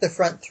seemed like the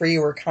front three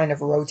were kind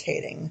of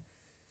rotating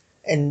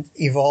and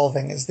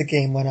evolving as the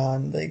game went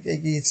on.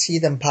 You'd see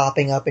them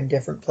popping up in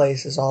different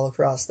places all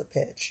across the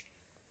pitch.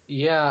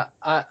 Yeah,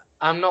 I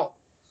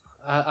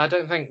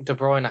don't think De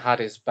Bruyne had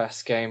his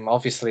best game.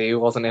 Obviously, he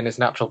wasn't in his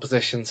natural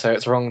position, so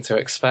it's wrong to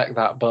expect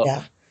that. But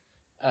yeah.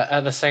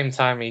 At the same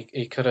time,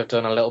 he could have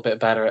done a little bit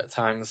better at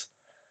times.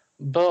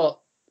 But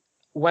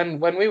when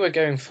we were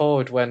going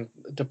forward, when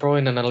De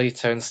Bruyne and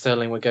Alito and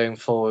Sterling were going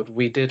forward,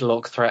 we did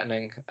look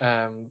threatening.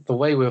 The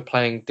way we were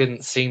playing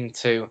didn't seem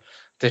to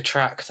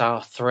detract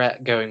our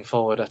threat going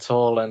forward at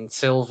all. And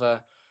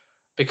Silva,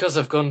 because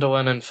of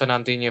Gundogan and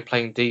Fernandinho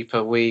playing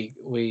deeper,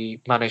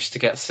 we managed to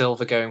get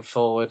Silva going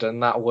forward,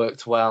 and that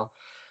worked well.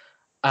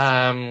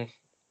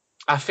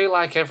 I feel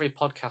like every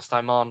podcast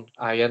I'm on,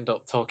 I end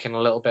up talking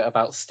a little bit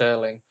about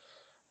Sterling.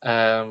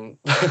 That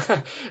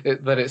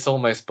it's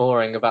almost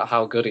boring about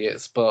how good he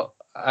is. But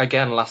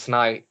again, last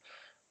night,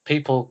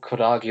 people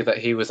could argue that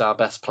he was our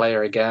best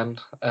player again.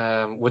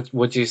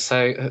 Would you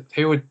say,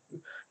 who would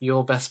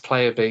your best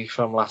player be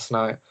from last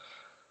night?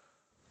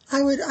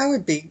 I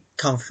would be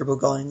comfortable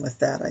going with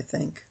that, I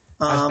think.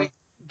 I think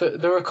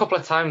there were a couple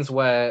of times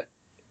where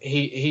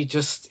he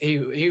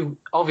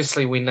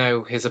obviously we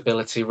know his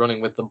ability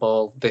running with the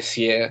ball this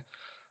year.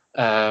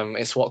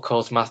 It's what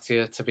caused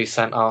Mathieu to be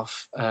sent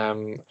off.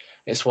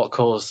 It's what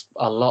caused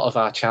a lot of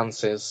our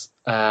chances.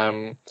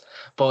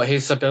 But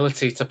his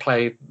ability to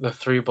play the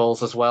through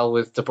balls as well,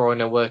 with De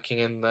Bruyne working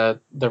in the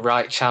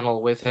right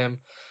channel with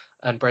him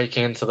and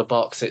breaking into the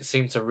box, it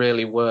seemed to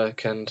really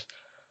work. And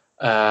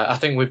I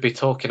think we'd be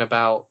talking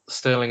about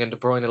Sterling and De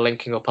Bruyne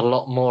linking up a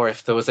lot more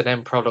if there was an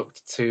end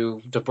product to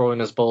De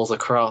Bruyne's balls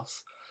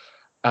across.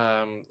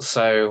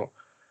 So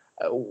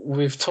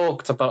we've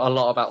talked a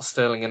lot about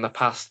Sterling in the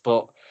past,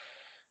 but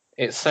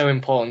it's so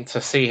important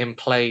to see him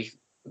play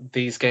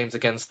these games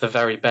against the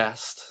very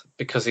best,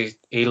 because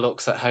he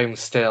looks at home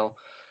still,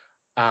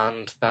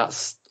 and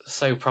that's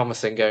so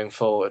promising going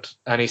forward.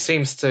 And he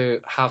seems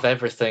to have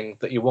everything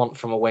that you want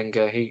from a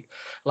winger. He,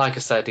 like I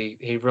said,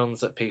 he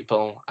runs at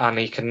people, and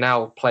he can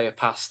now play a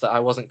pass that I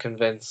wasn't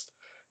convinced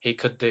he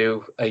could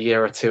do a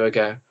year or two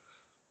ago.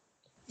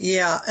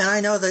 Yeah, and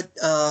I know that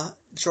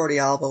Jordi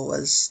Alba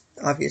was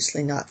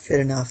obviously not fit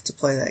enough to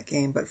play that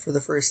game, but for the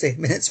first 8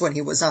 minutes when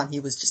he was on, he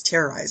was just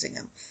terrorizing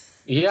him.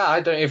 Yeah, I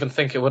don't even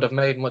think it would have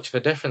made much of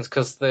a difference,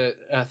 because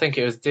I think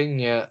it was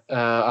Digne.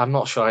 I'm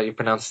not sure how you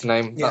pronounce the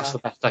name. Yeah, that's the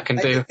best I can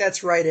do. I think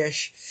that's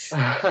right-ish.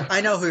 I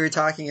know who you're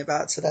talking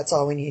about, so that's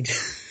all we need.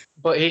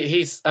 But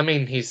he's a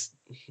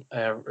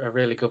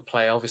really good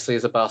player. Obviously,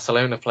 he's a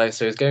Barcelona player,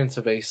 so he's going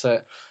to be.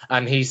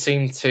 And he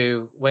seemed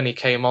to, when he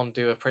came on,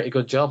 do a pretty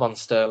good job on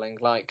Sterling,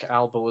 like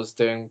Alba was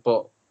doing.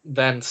 But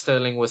then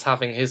Sterling was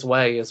having his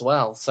way as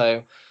well.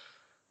 So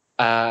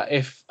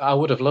if I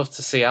would have loved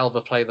to see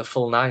Alba play the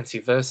full 90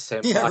 versus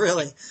him. Yeah,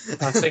 really.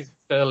 I think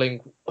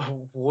Sterling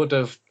would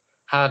have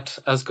had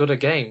as good a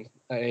game.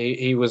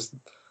 He was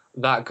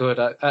that good.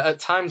 At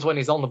times when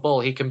he's on the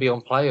ball, he can be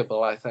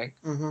unplayable, I think.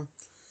 Mm-hmm.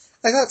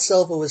 I thought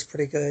Silva was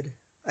pretty good.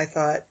 I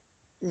thought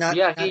not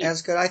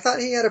as good. I thought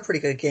he had a pretty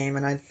good game,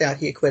 and I thought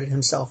he acquitted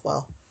himself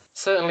well.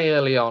 Certainly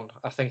early on,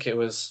 I think it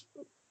was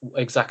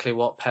exactly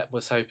what Pep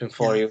was hoping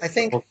for. Yeah, I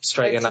think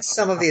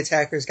some of the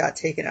attackers got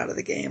taken out of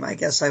the game, I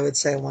guess I would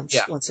say, once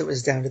it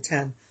was down to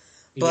 10.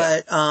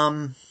 But,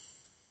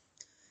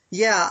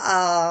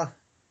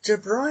 De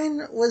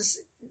Bruyne was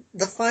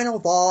the final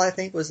ball, I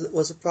think, was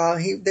a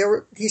problem.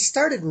 He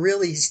started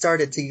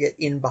to get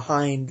in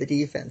behind the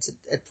defense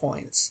at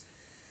points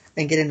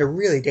and get into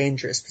really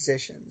dangerous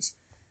positions.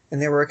 And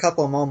there were a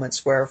couple of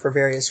moments where, for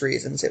various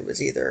reasons, it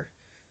was either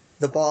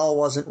the ball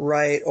wasn't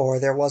right or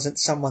there wasn't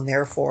someone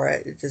there for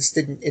it. It just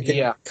didn't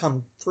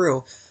come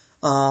through.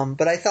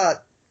 But I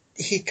thought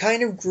he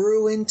kind of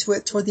grew into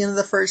it toward the end of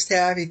the first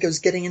half. He was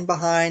getting in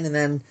behind, and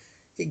then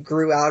he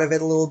grew out of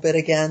it a little bit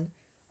again.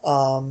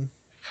 It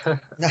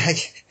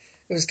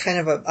was kind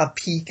of a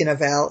peak in a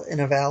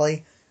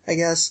valley, I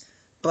guess.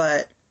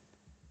 But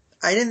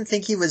I didn't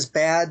think he was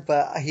bad,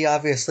 but he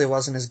obviously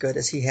wasn't as good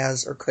as he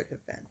has or could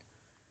have been.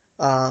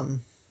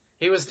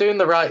 He was doing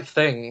the right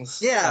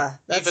things. Yeah,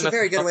 that's a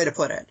very good way to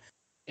put it.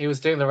 He was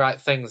doing the right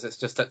things. It's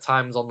just at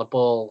times on the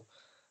ball,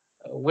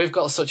 we've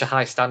got such a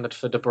high standard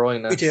for De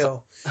Bruyne. We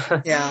do,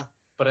 yeah.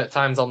 But at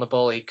times on the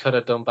ball, he could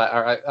have done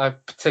better. I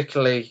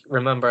particularly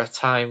remember a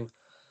time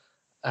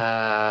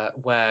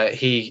where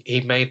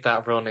he made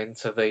that run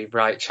into the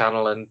right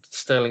channel, and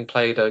Sterling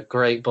played a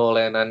great ball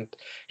in, and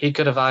he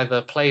could have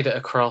either played it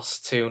across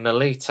to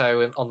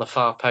Nolito on the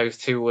far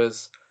post, who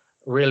was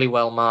really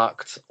well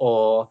marked,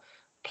 or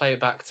play it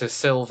back to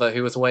Silva,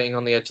 who was waiting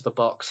on the edge of the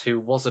box, who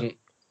wasn't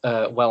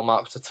well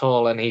marked at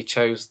all, and he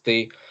chose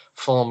the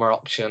former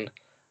option.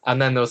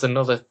 And then there was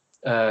another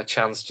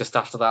chance just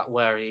after that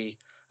where he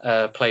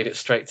played it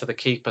straight to the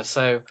keeper.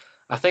 So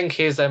I think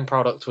his end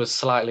product was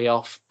slightly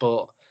off,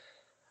 but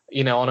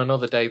on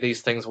another day,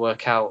 these things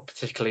work out,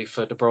 particularly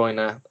for De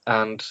Bruyne,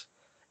 and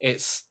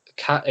it's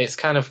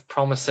kind of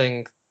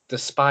promising,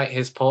 despite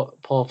his poor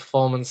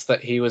performance,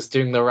 that he was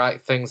doing the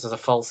right things as a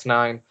false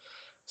nine.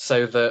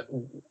 So that,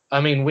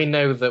 we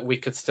know that we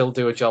could still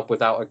do a job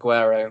without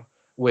Aguero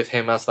with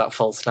him as that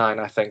false nine.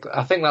 I think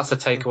that's a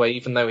takeaway,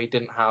 even though he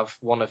didn't have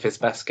one of his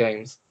best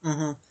games.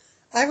 Mm-hmm.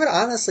 I would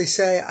honestly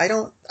say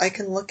I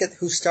can look at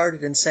who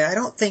started and say I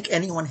don't think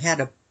anyone had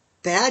a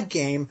bad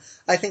game.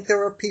 I think there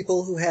were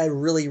people who had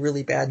really,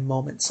 really bad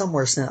moments, some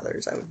worse than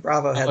others.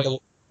 Bravo had the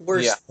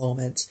worst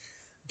moments,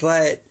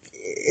 but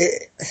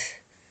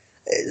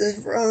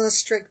from a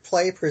strict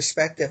play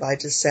perspective, I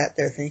just sat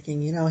there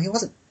thinking, he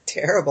wasn't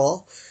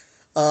terrible.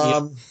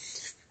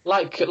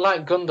 Like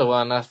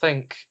Gundogan, I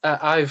think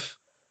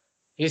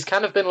he's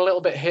kind of been a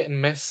little bit hit and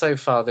miss so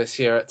far this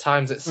year. At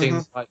times it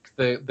seems like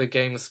the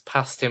game's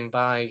passed him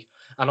by.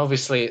 And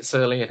obviously it's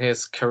early in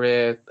his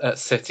career at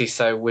City,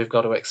 so we've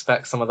got to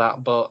expect some of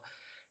that. But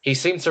he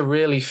seemed to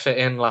really fit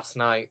in last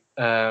night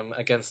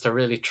against a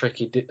really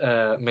tricky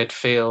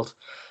midfield,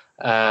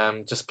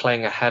 just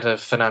playing ahead of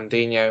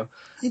Fernandinho.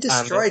 He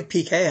destroyed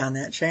Piqué on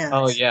that chance.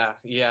 Oh,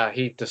 yeah,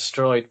 he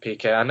destroyed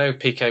Piqué. I know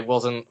Piqué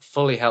wasn't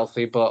fully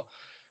healthy, but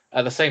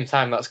at the same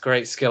time, that's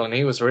great skill, and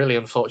he was really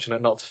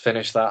unfortunate not to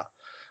finish that.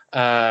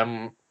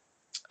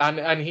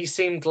 And he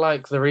seemed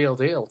like the real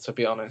deal, to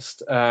be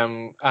honest.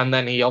 And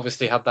then he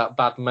obviously had that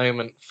bad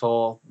moment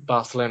for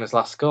Barcelona's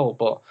last goal.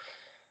 But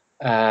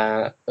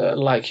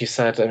like you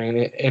said,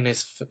 in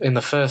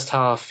the first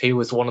half, he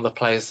was one of the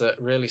players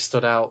that really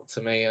stood out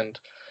to me. And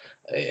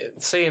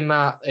seeing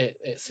that,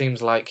 it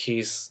seems like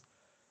he's,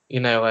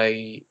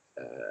 a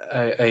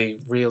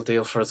real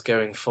deal for us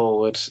going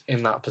forward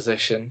in that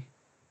position.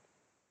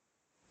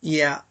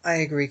 Yeah, I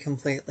agree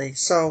completely.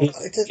 So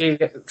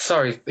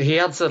he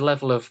adds a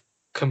level of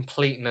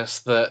completeness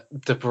that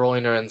De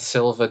Bruyne and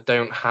Silva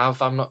don't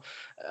have.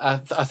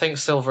 I think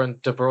Silva and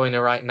De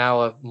Bruyne right now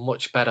are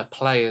much better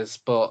players,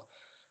 but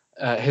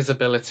his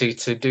ability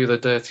to do the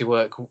dirty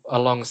work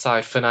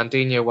alongside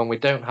Fernandinho when we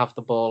don't have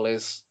the ball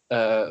is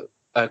a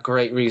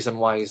great reason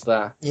why he's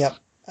there. Yep,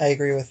 I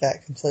agree with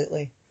that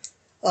completely.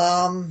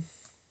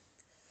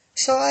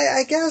 So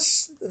I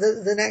guess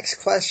the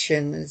next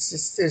question is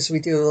just as we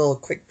do a little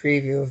quick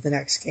preview of the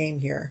next game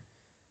here,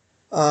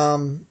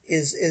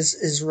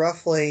 is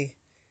roughly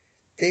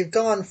they've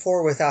gone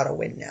 4 without a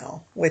win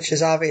now, which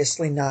is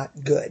obviously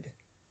not good.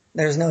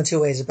 There's no two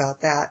ways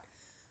about that.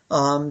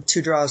 2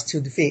 draws,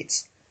 2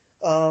 defeats.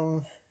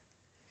 In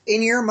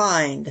your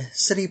mind,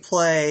 City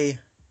play.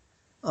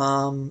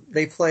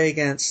 They play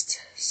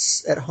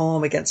at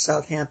home against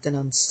Southampton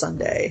on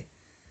Sunday.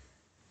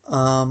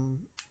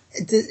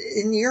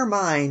 In your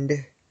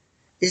mind,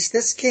 is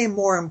this game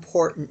more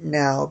important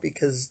now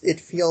because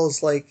it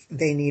feels like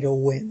they need a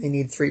win? They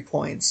need 3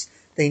 points.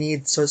 They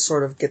need to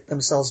sort of get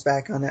themselves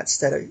back on that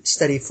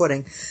steady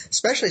footing,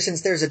 especially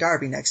since there's a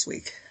derby next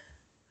week.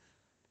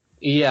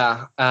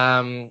 Yeah,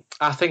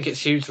 I think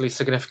it's hugely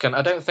significant.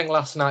 I don't think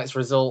last night's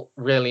result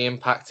really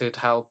impacted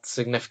how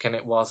significant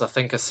it was. I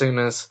think as soon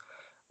as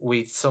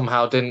we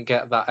somehow didn't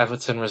get that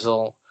Everton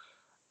result,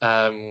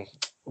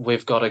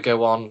 we've got to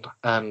go on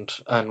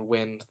and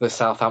win the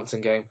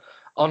Southampton game.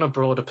 On a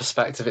broader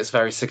perspective, it's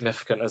very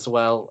significant as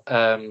well.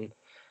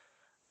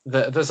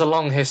 There's a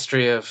long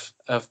history of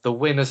the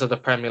winners of the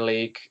Premier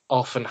League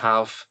often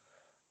have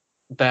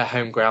their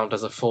home ground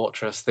as a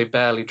fortress. They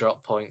barely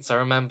drop points. I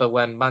remember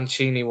when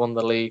Mancini won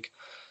the league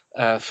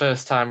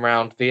first time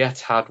round, the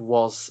Etihad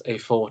was a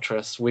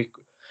fortress.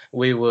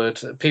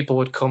 People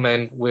would come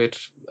in, we'd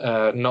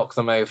knock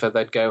them over,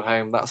 they'd go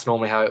home. That's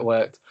normally how it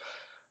worked.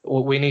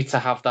 We need to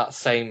have that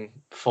same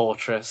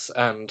fortress,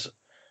 and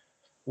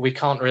we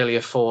can't really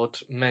afford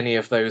many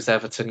of those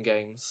Everton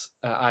games.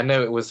 I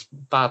know it was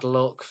bad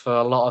luck for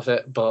a lot of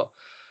it, but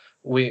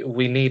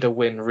we need a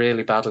win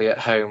really badly at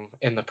home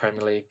in the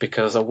Premier League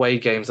because away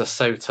games are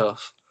so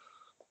tough.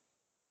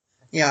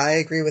 Yeah, I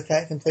agree with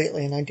that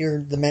completely. And I do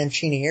the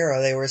Mancini era.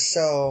 They were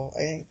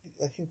I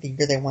think the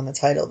year they won the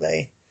title,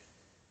 they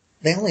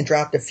only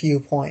dropped a few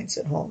points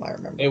at home. I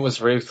remember it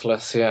was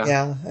ruthless. Yeah.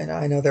 Yeah,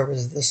 I know there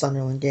was the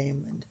Sunderland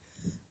game,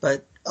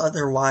 but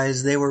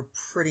otherwise they were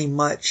pretty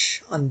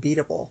much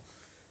unbeatable.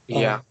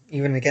 Yeah,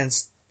 even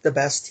against the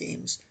best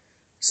teams.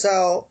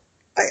 So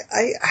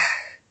I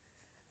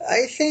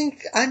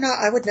think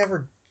I would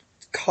never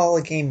call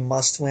a game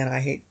must win.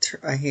 I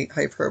hate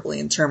hyperbole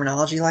and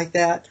terminology like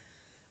that.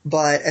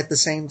 But at the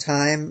same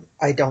time,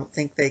 I don't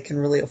think they can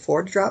really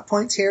afford to drop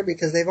points here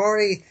because they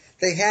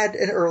had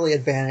an early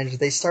advantage.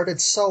 They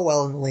started so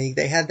well in the league.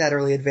 They had that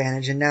early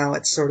advantage, and now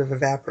it's sort of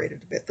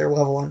evaporated a bit. They're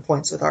level on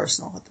points with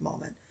Arsenal at the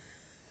moment.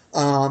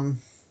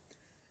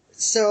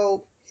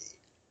 So,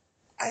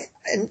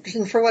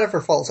 and for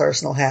whatever faults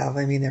Arsenal have,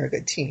 I mean, they're a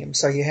good team,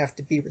 so you have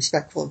to be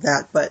respectful of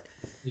that. But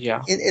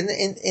Yeah.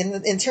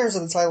 in terms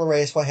of the title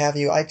race, what have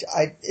you,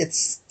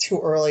 it's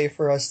too early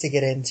for us to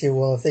get into,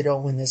 well, if they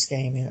don't win this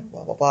game, you know,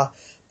 blah, blah, blah.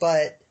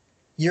 But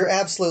you're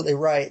absolutely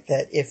right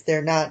that if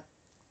they're not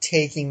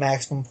taking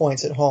maximum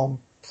points at home,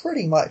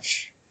 pretty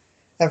much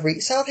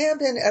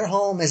Southampton at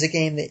home is a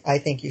game that I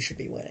think you should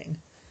be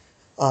winning.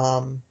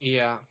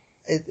 Yeah.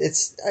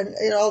 It's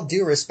in all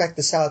due respect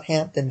to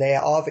Southampton, they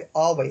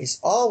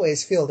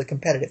always feel the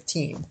competitive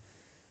team.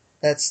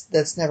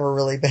 That's never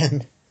really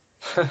been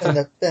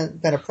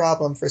a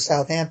problem for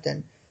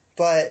Southampton,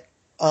 but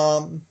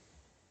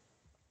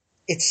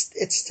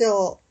it's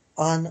still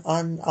on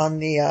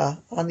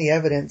the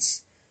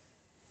evidence.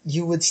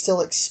 You would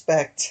still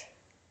expect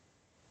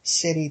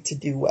City to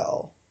do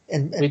well,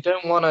 and we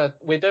don't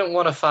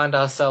want to find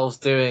ourselves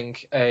doing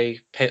a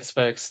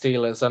Pittsburgh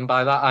Steelers, and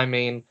by that I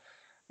mean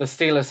the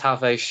Steelers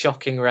have a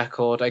shocking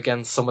record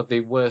against some of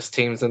the worst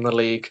teams in the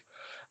league,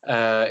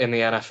 in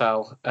the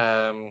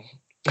NFL.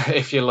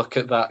 If you look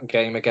at that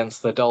game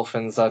against the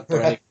Dolphins, I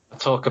don't even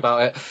talk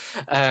about it.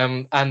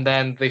 And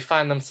then they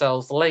find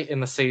themselves late in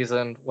the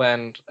season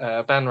when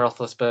Ben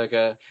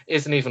Roethlisberger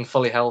isn't even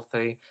fully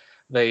healthy.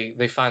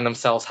 They find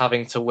themselves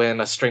having to win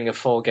a string of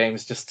 4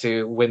 games just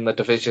to win the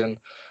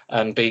division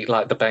and beat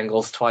like the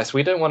Bengals twice.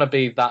 We don't want to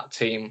be that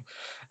team.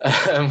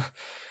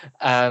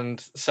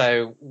 And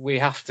so we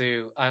have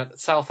to.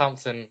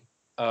 Southampton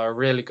are a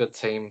really good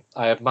team.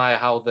 I admire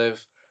how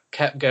they've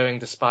kept going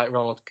despite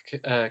Ronald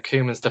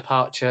Koeman's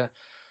departure.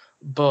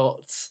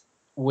 But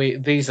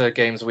these are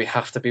games we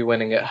have to be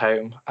winning at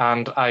home,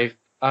 and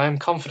I'm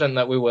confident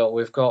that we will.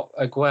 We've got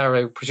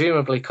Aguero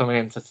presumably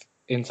coming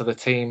into the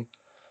team.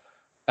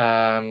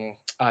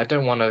 I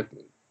don't want to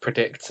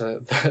predict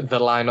the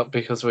lineup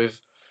because we've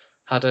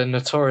had a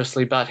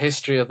notoriously bad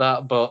history of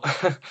that, but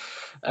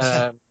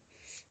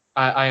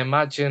I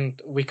imagine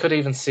we could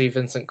even see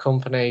Vincent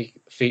Kompany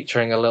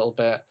featuring a little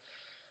bit.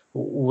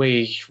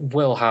 We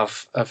will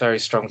have a very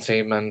strong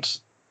team, and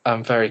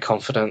I'm very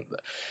confident.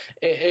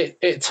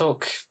 It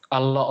took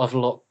a lot of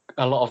luck,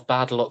 a lot of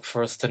bad luck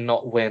for us to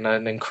not win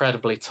an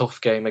incredibly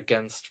tough game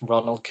against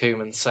Ronald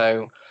Koeman.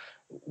 So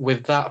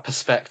with that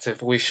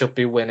perspective, we should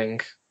be winning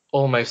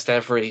almost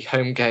every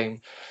home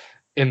game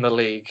in the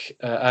league.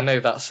 I know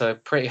that's a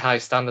pretty high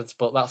standards,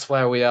 but that's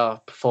where we are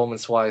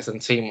performance-wise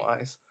and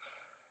team-wise.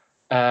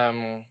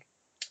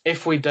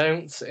 If we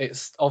don't,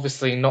 it's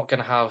obviously not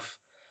going to have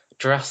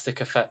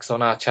drastic effects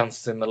on our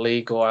chances in the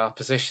league or our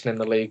position in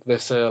the league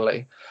this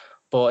early.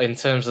 But in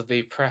terms of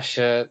the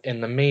pressure in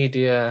the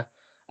media,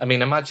 I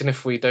mean, imagine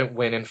if we don't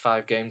win in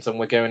 5 games and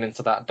we're going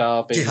into that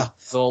derby. Yeah.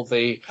 All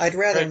the I'd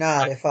rather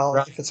not if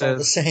it's all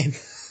the same.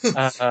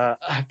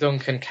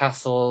 Duncan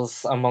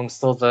Castles,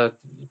 amongst other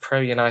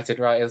pro-United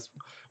writers.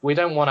 We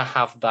don't want to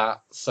have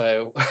that.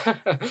 So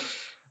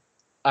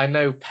I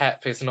know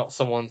Pep is not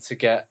someone to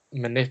get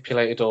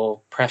manipulated or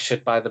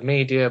pressured by the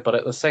media, but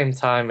at the same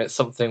time, it's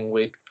something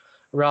we'd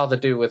rather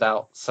do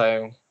without.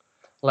 So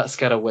let's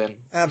get a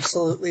win.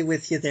 Absolutely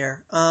with you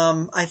there.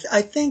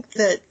 I think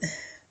that,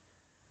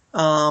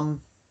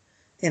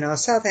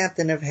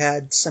 Southampton have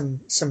had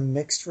some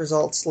mixed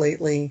results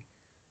lately.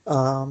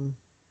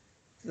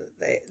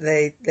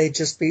 They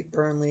just beat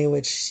Burnley,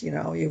 which,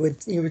 you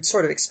would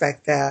sort of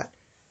expect that.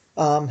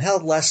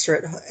 Held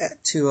Leicester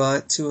to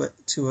a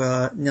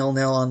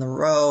 0-0 on the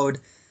road.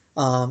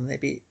 They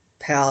beat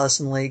Palace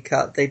in the League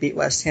Cup. They beat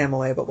West Ham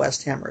away, but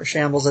West Ham are a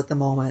shambles at the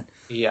moment.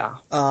 Yeah.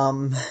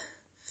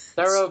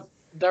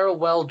 They're a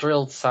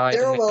well-drilled side.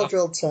 They're a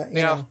well-drilled side.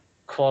 They have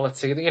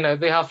quality.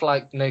 They have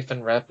like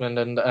Nathan Redmond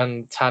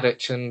and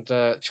Tadic and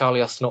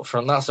Charlie Austin up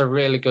front. That's a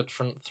really good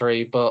front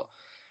three. But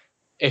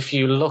if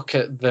you look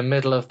at the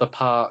middle of the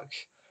park,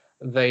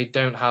 they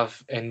don't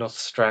have enough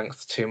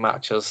strength to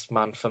match us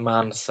man for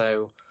man.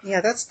 So yeah,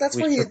 that's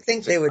where you'd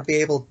think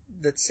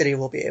that City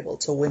will be able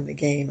to win the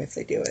game if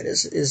they do it.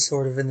 Is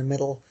sort of in the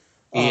middle.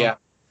 Yeah.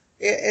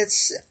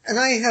 And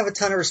I have a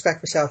ton of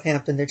respect for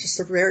Southampton. They're just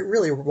a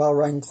really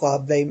well-run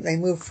club. They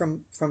moved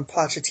from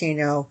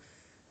Pochettino,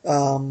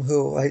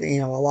 who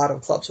a lot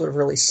of clubs would have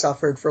really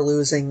suffered for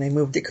losing. They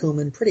moved to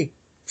Koeman pretty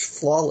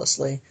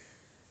flawlessly,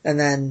 and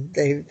then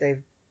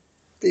they've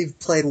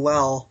played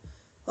well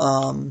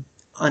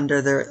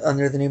under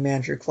the new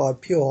manager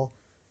Claude Puel.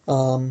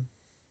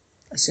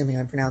 Assuming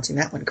I'm pronouncing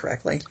that one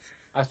correctly.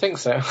 I think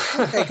so.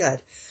 Okay,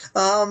 good.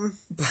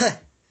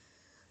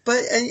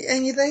 But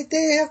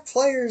they have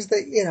players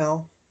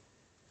that,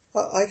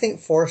 I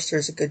think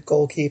Forster's a good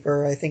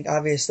goalkeeper. I think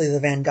obviously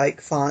the Van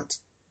Dijk Font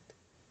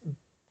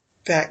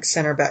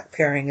center back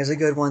pairing is a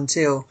good one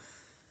too.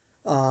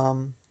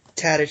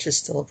 Tadic is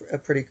still a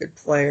pretty good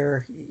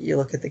player. You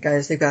look at the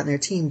guys they've got in their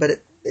team, but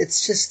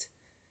it's just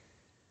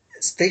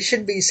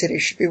City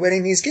should be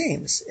winning these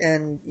games,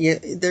 and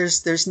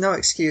there's no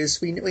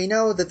excuse. We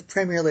know that the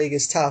Premier League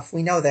is tough.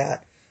 We know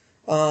that,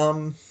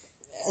 and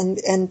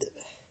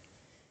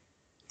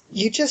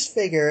you just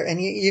figure,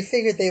 and you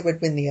figured they would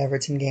win the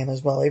Everton game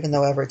as well, even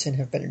though Everton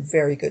have been in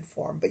very good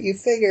form. But you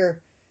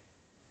figure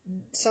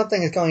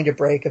something is going to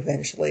break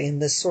eventually,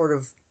 and this sort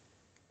of,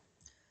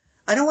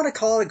 I don't want to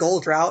call it a goal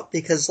drought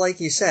because,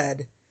 like you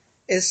said,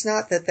 it's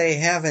not that they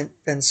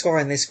haven't been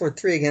scoring. They scored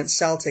 3 against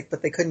Celtic,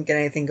 but they couldn't get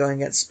anything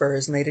going against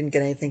Spurs, and they didn't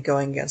get anything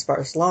going against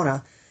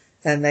Barcelona,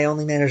 and they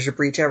only managed to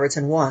breach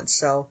Everton once.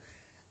 So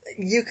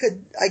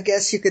I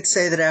guess you could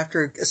say that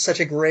after such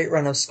a great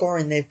run of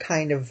scoring, they've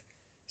kind of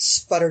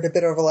sputtered a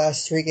bit over the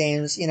last 3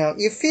 games.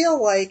 You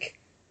feel like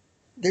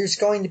there's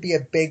going to be a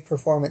big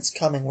performance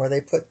coming where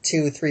they put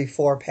 2, 3,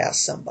 4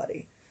 past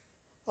somebody.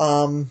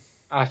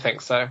 I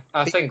think so.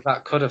 I think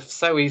that could have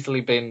so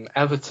easily been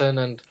Everton,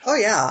 and oh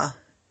yeah,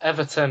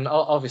 Everton.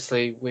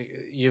 Obviously,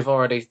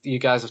 you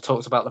guys have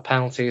talked about the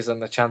penalties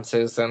and the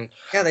chances, and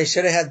yeah, they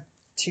should have had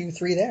 2,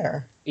 3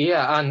 there.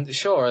 Yeah, and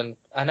sure,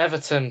 and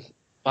Everton,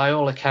 by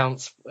all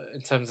accounts,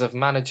 in terms of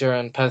manager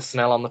and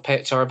personnel on the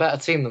pitch, are a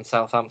better team than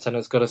Southampton,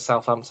 as good as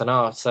Southampton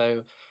are.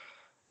 So,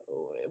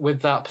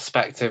 with that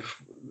perspective,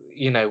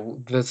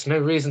 there's no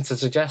reason to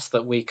suggest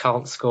that we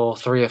can't score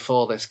 3 or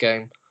 4 this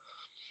game.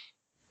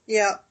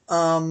 Yeah,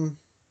 and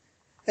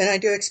I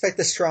do expect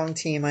a strong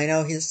team. I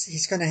know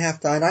he's going to have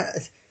to. And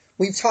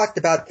we've talked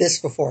about this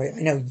before.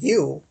 I know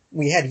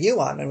we had you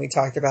on and we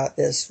talked about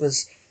this.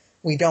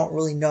 We don't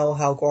really know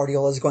how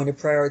Guardiola is going to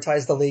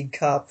prioritize the League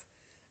Cup,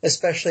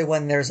 especially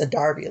when there's a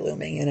derby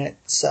looming in it.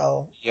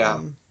 So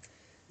yeah,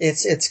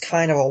 it's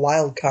kind of a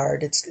wild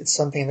card. It's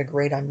something of a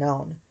great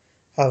unknown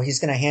how he's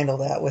going to handle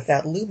that with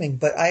that looming.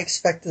 But I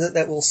expect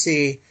that we'll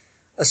see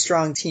a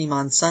strong team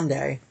on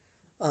Sunday.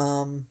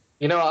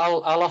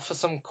 I'll offer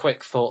some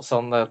quick thoughts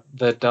on the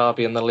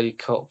derby and the League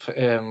Cup.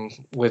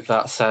 With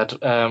that said,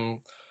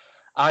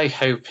 I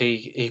hope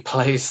he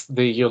plays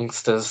the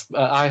youngsters.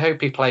 I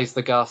hope he plays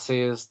the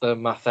Garcias, the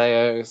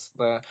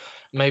Matheos,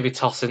 maybe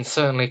Tosin,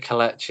 certainly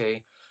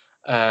Kelechi.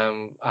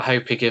 I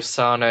hope he gives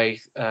Sane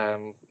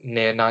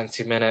near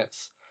 90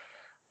 minutes.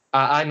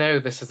 I know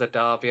this is a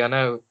derby. I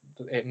know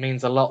it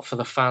means a lot for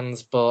the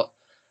fans, but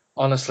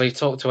honestly,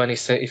 talk to any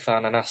City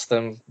fan and ask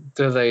them,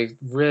 do they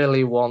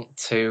really want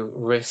to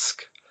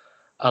risk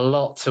a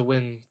lot to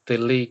win the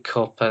League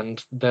Cup?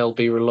 And they'll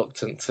be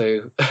reluctant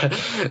to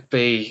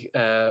be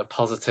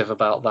positive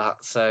about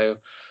that. So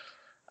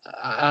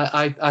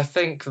I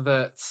think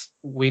that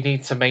we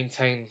need to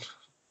maintain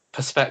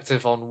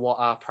perspective on what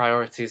our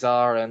priorities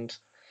are, and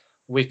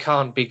we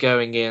can't be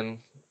going in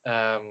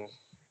for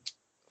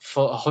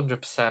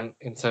 100%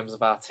 in terms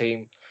of our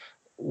team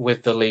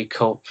with the League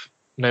Cup,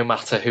 no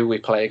matter who we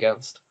play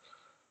against.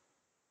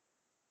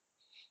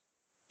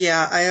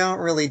 Yeah, I don't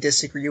really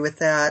disagree with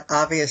that.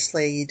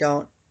 Obviously, you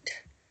don't.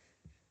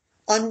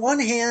 On one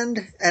hand,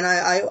 and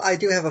I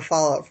do have a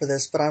follow-up for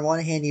this, but on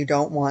one hand, you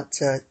don't want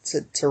to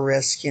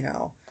risk,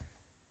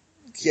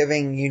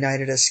 giving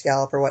United a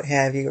scalp or what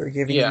have you, or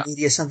giving the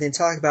media something to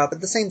talk about. But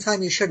at the same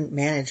time, you shouldn't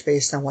manage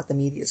based on what the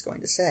media is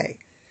going to say.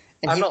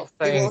 And I'm not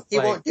saying he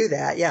won't do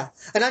that, yeah.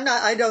 And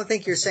I don't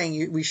think you're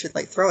saying we should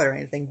throw it or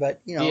anything, but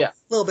a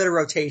little bit of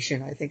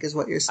rotation, I think, is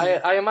what you're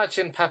saying. I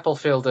imagine Pep will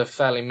field a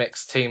fairly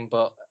mixed team,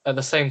 but at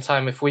the same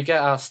time, if we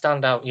get our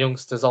standout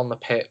youngsters on the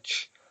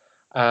pitch,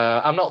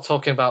 I'm not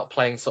talking about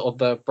playing sort of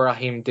the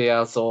Brahim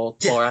Diaz or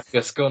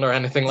Angus Gunn or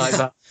anything like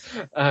that.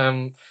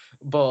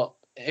 But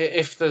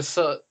if there's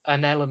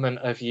an element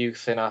of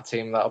youth in our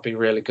team, that'll be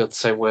really good.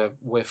 So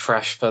we're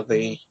fresh for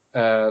the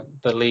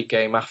league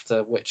game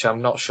after, which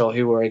I'm not sure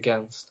who we're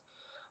against.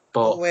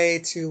 But away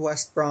to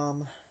West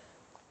Brom.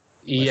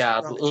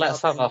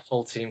 Let's have our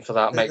full team for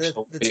that.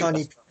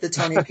 The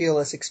Tony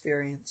Pulis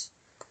experience.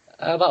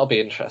 That'll be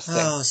interesting.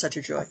 Oh, such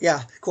a joy!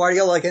 Yeah,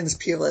 Guardiola against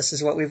Pulis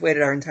is what we've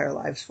waited our entire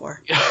lives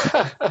for.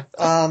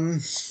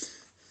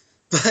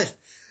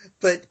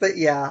 But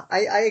yeah,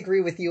 I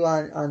agree with you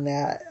on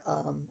that.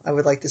 I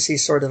would like to see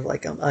sort of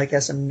like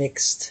a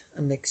mixed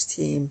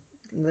team.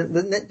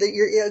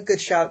 You're good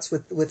shouts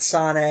with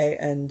Sane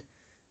and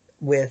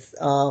with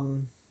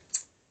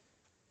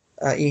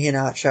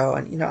Iheanacho,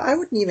 and I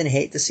wouldn't even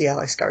hate to see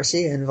Alex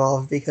Garcia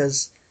involved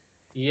because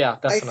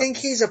definitely. I think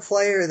he's a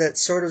player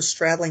that's sort of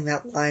straddling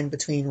that line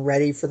between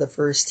ready for the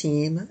first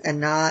team and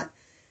not,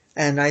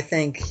 and I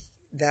think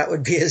that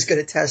would be as good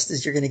a test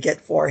as you're going to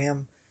get for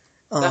him.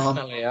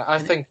 Definitely, I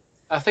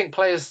think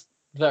players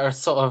that are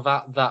sort of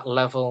at that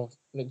level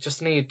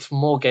just need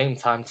more game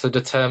time to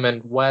determine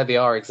where they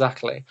are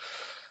exactly.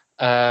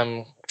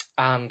 And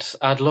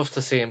I'd love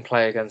to see him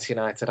play against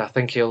United. I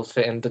think he'll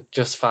fit in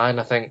just fine.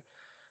 I think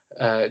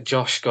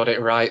Josh got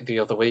it right the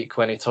other week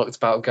when he talked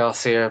about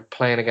Garcia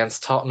playing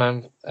against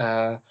Tottenham.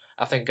 I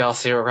think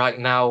Garcia right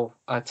now,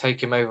 I'd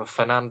take him over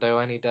Fernando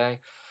any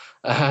day.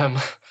 I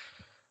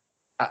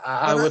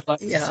would like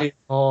to see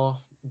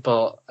more,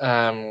 but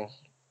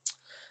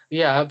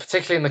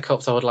particularly in the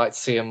Cups, I would like to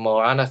see him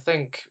more. And I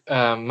think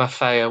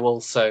Maffeo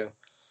also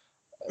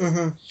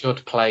Mm-hmm.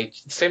 should play.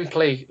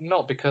 Simply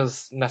not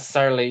because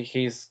necessarily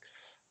he's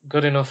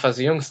good enough as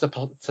a youngster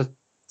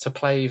to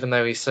play, even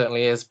though he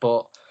certainly is,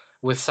 but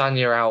with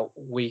Sanya out,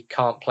 we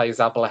can't play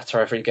Zabaleta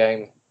every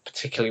game,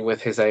 particularly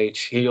with his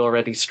age. He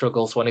already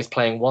struggles when he's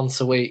playing once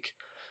a week.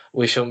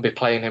 We shouldn't be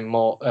playing him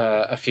more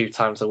a few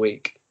times a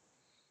week.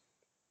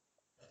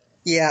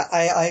 Yeah,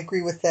 I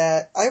agree with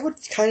that. I would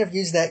kind of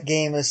use that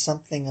game as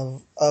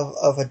something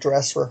of a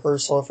dress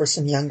rehearsal for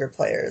some younger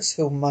players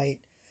who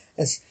might,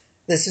 as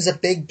this is a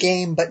big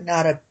game, but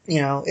not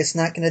it's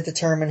not going to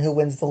determine who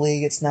wins the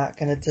league. It's not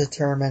going to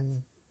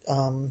determine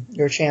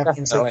your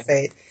Champions League Definitely.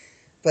 fate.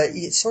 But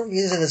you sort of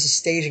use it as a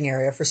staging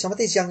area for some of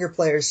these younger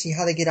players, see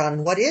how they get on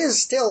in what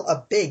is still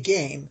a big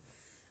game.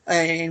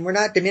 And we're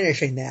not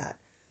diminishing that.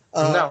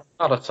 No,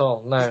 not at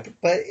all. No.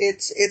 But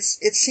it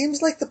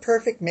seems like the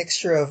perfect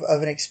mixture of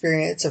an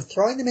experience of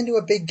throwing them into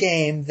a big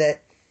game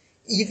that,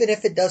 even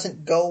if it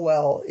doesn't go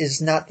well,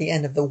 is not the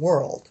end of the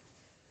world.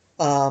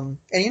 And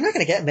you're not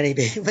going to get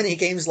many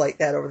games like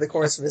that over the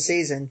course of a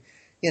season.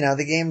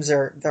 The games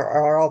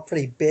are all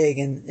pretty big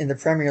in the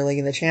Premier League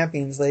and the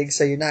Champions League,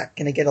 so you're not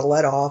going to get a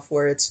let off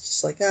where it's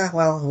just like,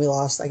 well, we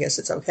lost, I guess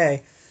it's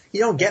okay.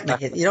 You don't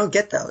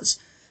get those.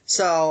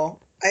 So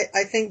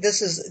I think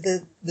this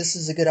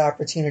is a good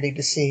opportunity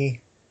to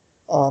see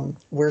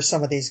where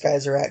some of these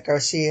guys are at,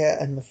 Garcia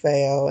and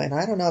Maffeo, and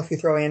I don't know if you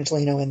throw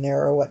Angelino in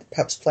there or what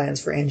Pep's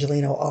plans for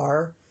Angelino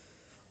are,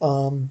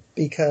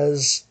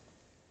 because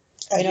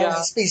I know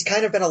he's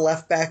kind of been a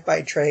left back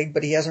by trade,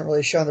 but he hasn't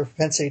really shown the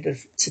propensity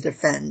to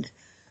defend.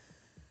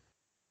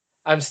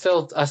 I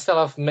still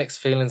have mixed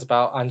feelings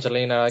about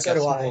Angelino. I guess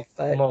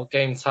more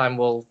game time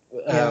will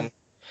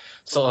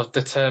sort of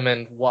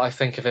determine what I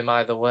think of him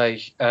either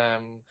way.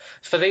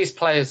 For these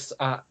players,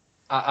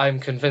 I'm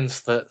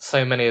convinced that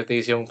so many of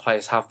these young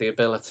players have the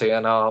ability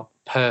and are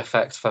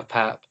perfect for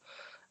Pep.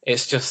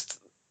 It's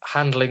just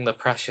handling the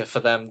pressure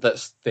for them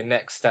that's the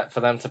next step for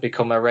them to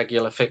become a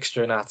regular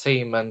fixture in our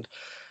team. And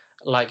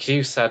like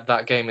you said,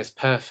 that game is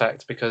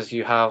perfect because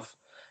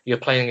you're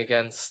playing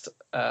against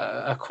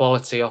a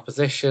quality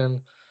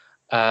opposition.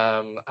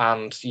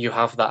 And you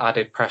have that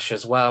added pressure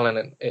as well,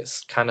 and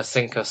it's kind of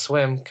sink or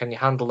swim. Can you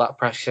handle that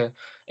pressure?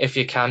 If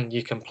you can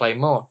play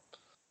more.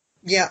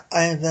 Yeah,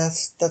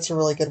 that's a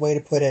really good way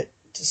to put it.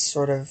 Just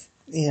sort of,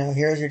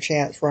 here's your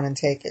chance, run and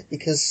take it.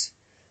 Because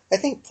I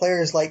think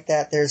players like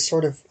that, there's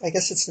sort of, I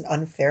guess it's an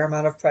unfair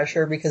amount of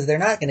pressure because they're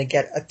not going to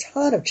get a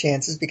ton of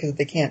chances because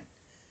they can't,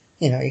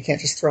 you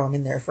can't just throw them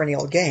in there for any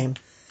old game.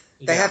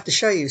 They have to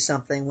show you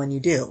something when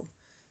you do.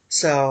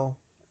 So,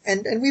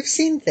 and we've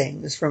seen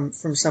things from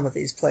some of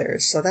these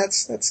players, so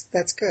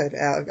that's good.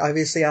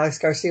 Obviously, Alex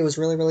Garcia was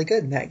really, really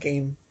good in that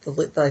game.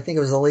 I think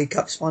it was the League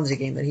Cup Swansea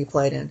game that he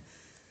played in.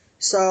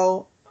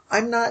 So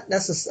I'm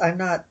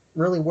not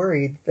really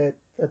worried that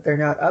they're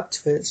not up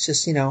to it. It's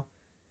just,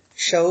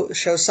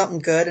 show something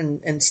good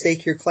and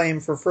stake your claim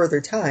for further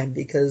time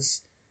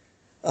because,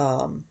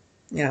 I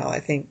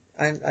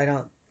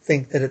don't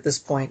think that at this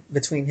point,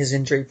 between his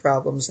injury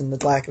problems and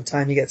the lack of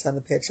time he gets on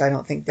the pitch, I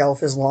don't think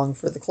Delph is long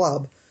for the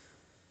club.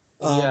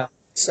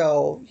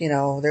 So,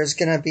 there's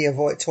going to be a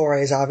void. Torre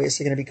is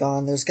obviously going to be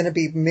gone. There's going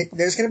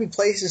to be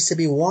places to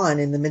be won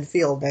in the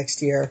midfield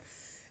next year.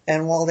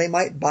 And while they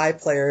might buy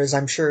players,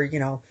 I'm sure,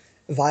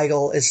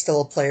 Weigl is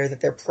still a player that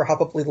they're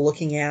probably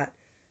looking at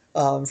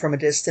from a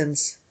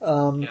distance,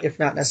 if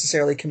not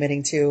necessarily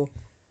committing to.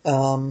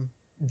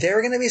 There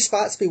are going to be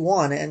spots to be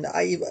won, and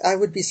I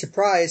would be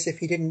surprised if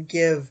he didn't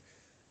give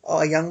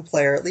a young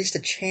player at least a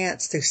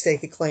chance to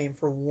stake a claim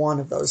for one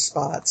of those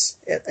spots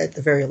at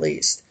the very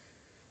least.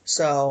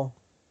 So,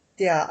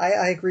 yeah,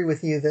 I agree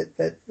with you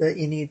that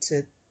you need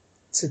to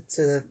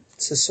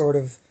sort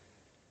of,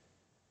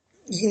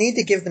 you need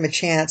to give them a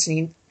chance, and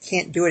you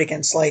can't do it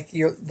against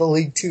the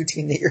League Two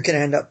team that you're going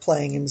to end up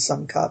playing in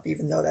some cup,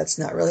 even though that's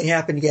not really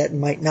happened yet and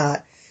might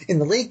not in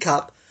the League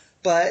Cup.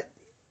 But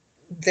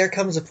there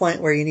comes a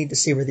point where you need to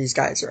see where these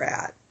guys are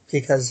at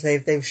because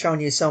they've shown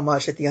you so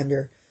much at the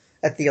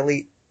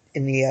elite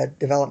in the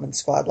development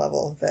squad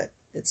level that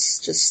it's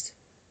just,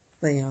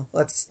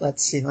 let's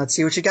see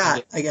what you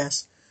got, I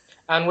guess.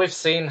 And we've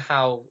seen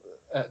how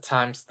at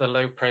times the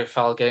low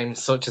profile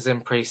games, such as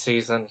in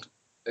pre-season,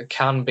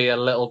 can be a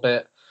little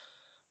bit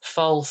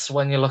false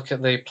when you look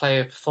at the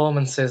player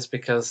performances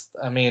because,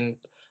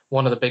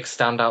 one of the big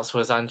standouts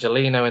was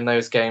Angelino in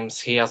those games.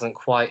 He hasn't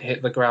quite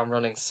hit the ground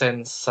running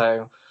since.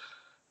 So,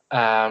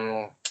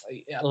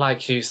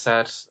 like you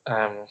said,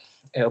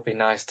 it'll be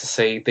nice to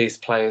see these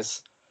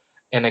players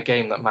in a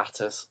game that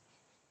matters.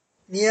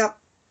 Yep.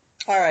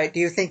 All right. Do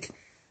you think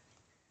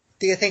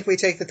we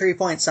take the 3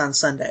 points on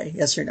Sunday?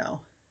 Yes or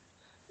no?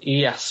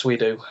 Yes, we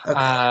do.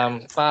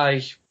 Okay.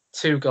 By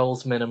 2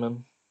 goals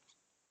minimum.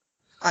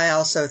 I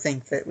also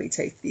think that we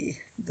take the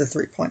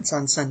 3 points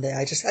on Sunday.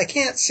 I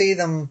can't see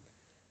them.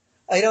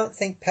 I don't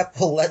think Pep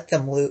will let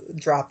them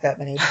drop that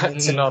many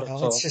points. Not at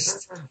all. It's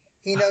just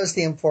he knows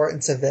the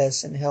importance of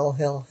this, and he'll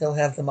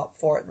have them up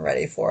for it and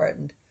ready for it.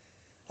 And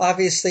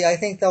obviously, I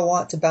think they'll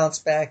want to bounce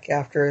back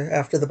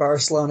after the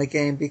Barcelona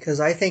game because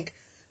I think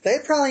they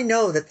probably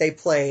know that they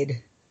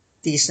played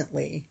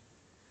decently.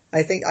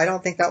 I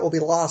don't think that will be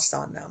lost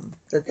on them,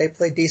 that they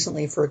played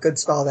decently for a good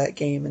spell that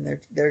game,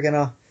 and they're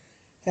gonna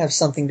have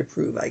something to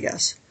prove, I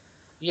guess.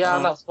 Yeah,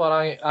 and that's what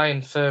I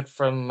inferred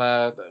from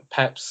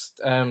Pep's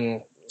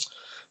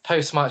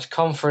post-match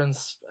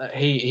conference.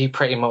 He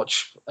pretty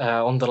much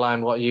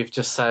underlined what you've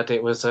just said.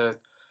 It was a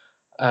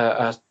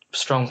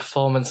strong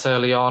performance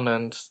early on,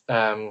 and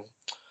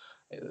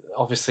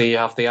obviously you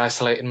have the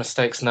isolated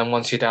mistakes, and then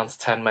once you're down to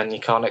 10 men, you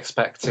can't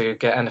expect to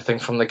get anything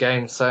from the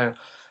game. So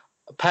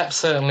Pep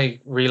certainly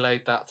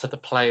relayed that to the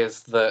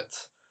players,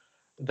 that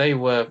they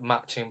were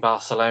matching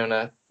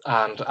Barcelona,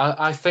 and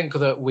I think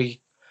that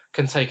we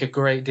can take a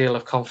great deal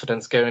of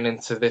confidence going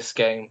into this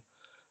game,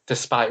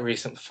 despite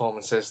recent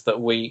performances, that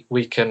we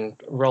can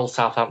roll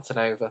Southampton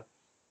over.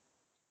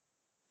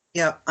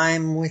 Yeah,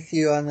 I'm with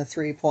you on the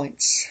 3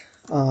 points.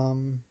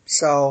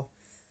 So,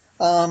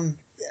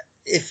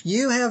 if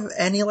you have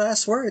any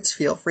last words,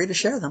 feel free to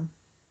share them.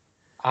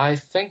 I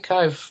think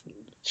I've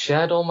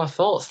shared all my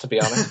thoughts, to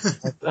be honest.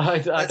 I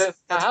don't think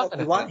I have what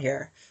we want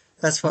here.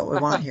 That's what we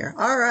want here.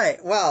 All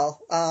right.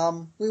 Well,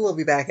 we will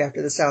be back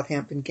after the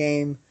Southampton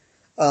game.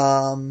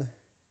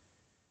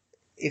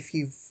 If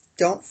you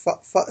don't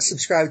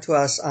subscribe to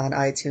us on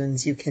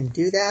iTunes, you can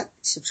do that.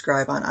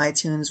 Subscribe on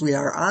iTunes. We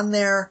are on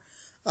there.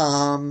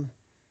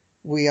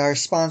 We are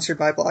sponsored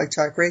by Blog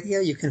Talk Radio.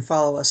 You can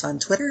follow us on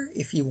Twitter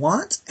if you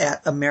want,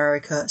 at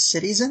American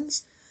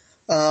Cityzens.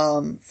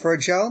 For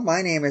Joe,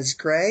 my name is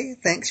Gray.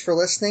 Thanks for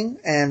listening,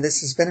 and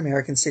this has been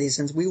American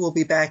Citizens. We will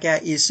be back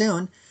at you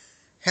soon.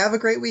 Have a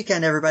great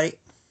weekend, everybody.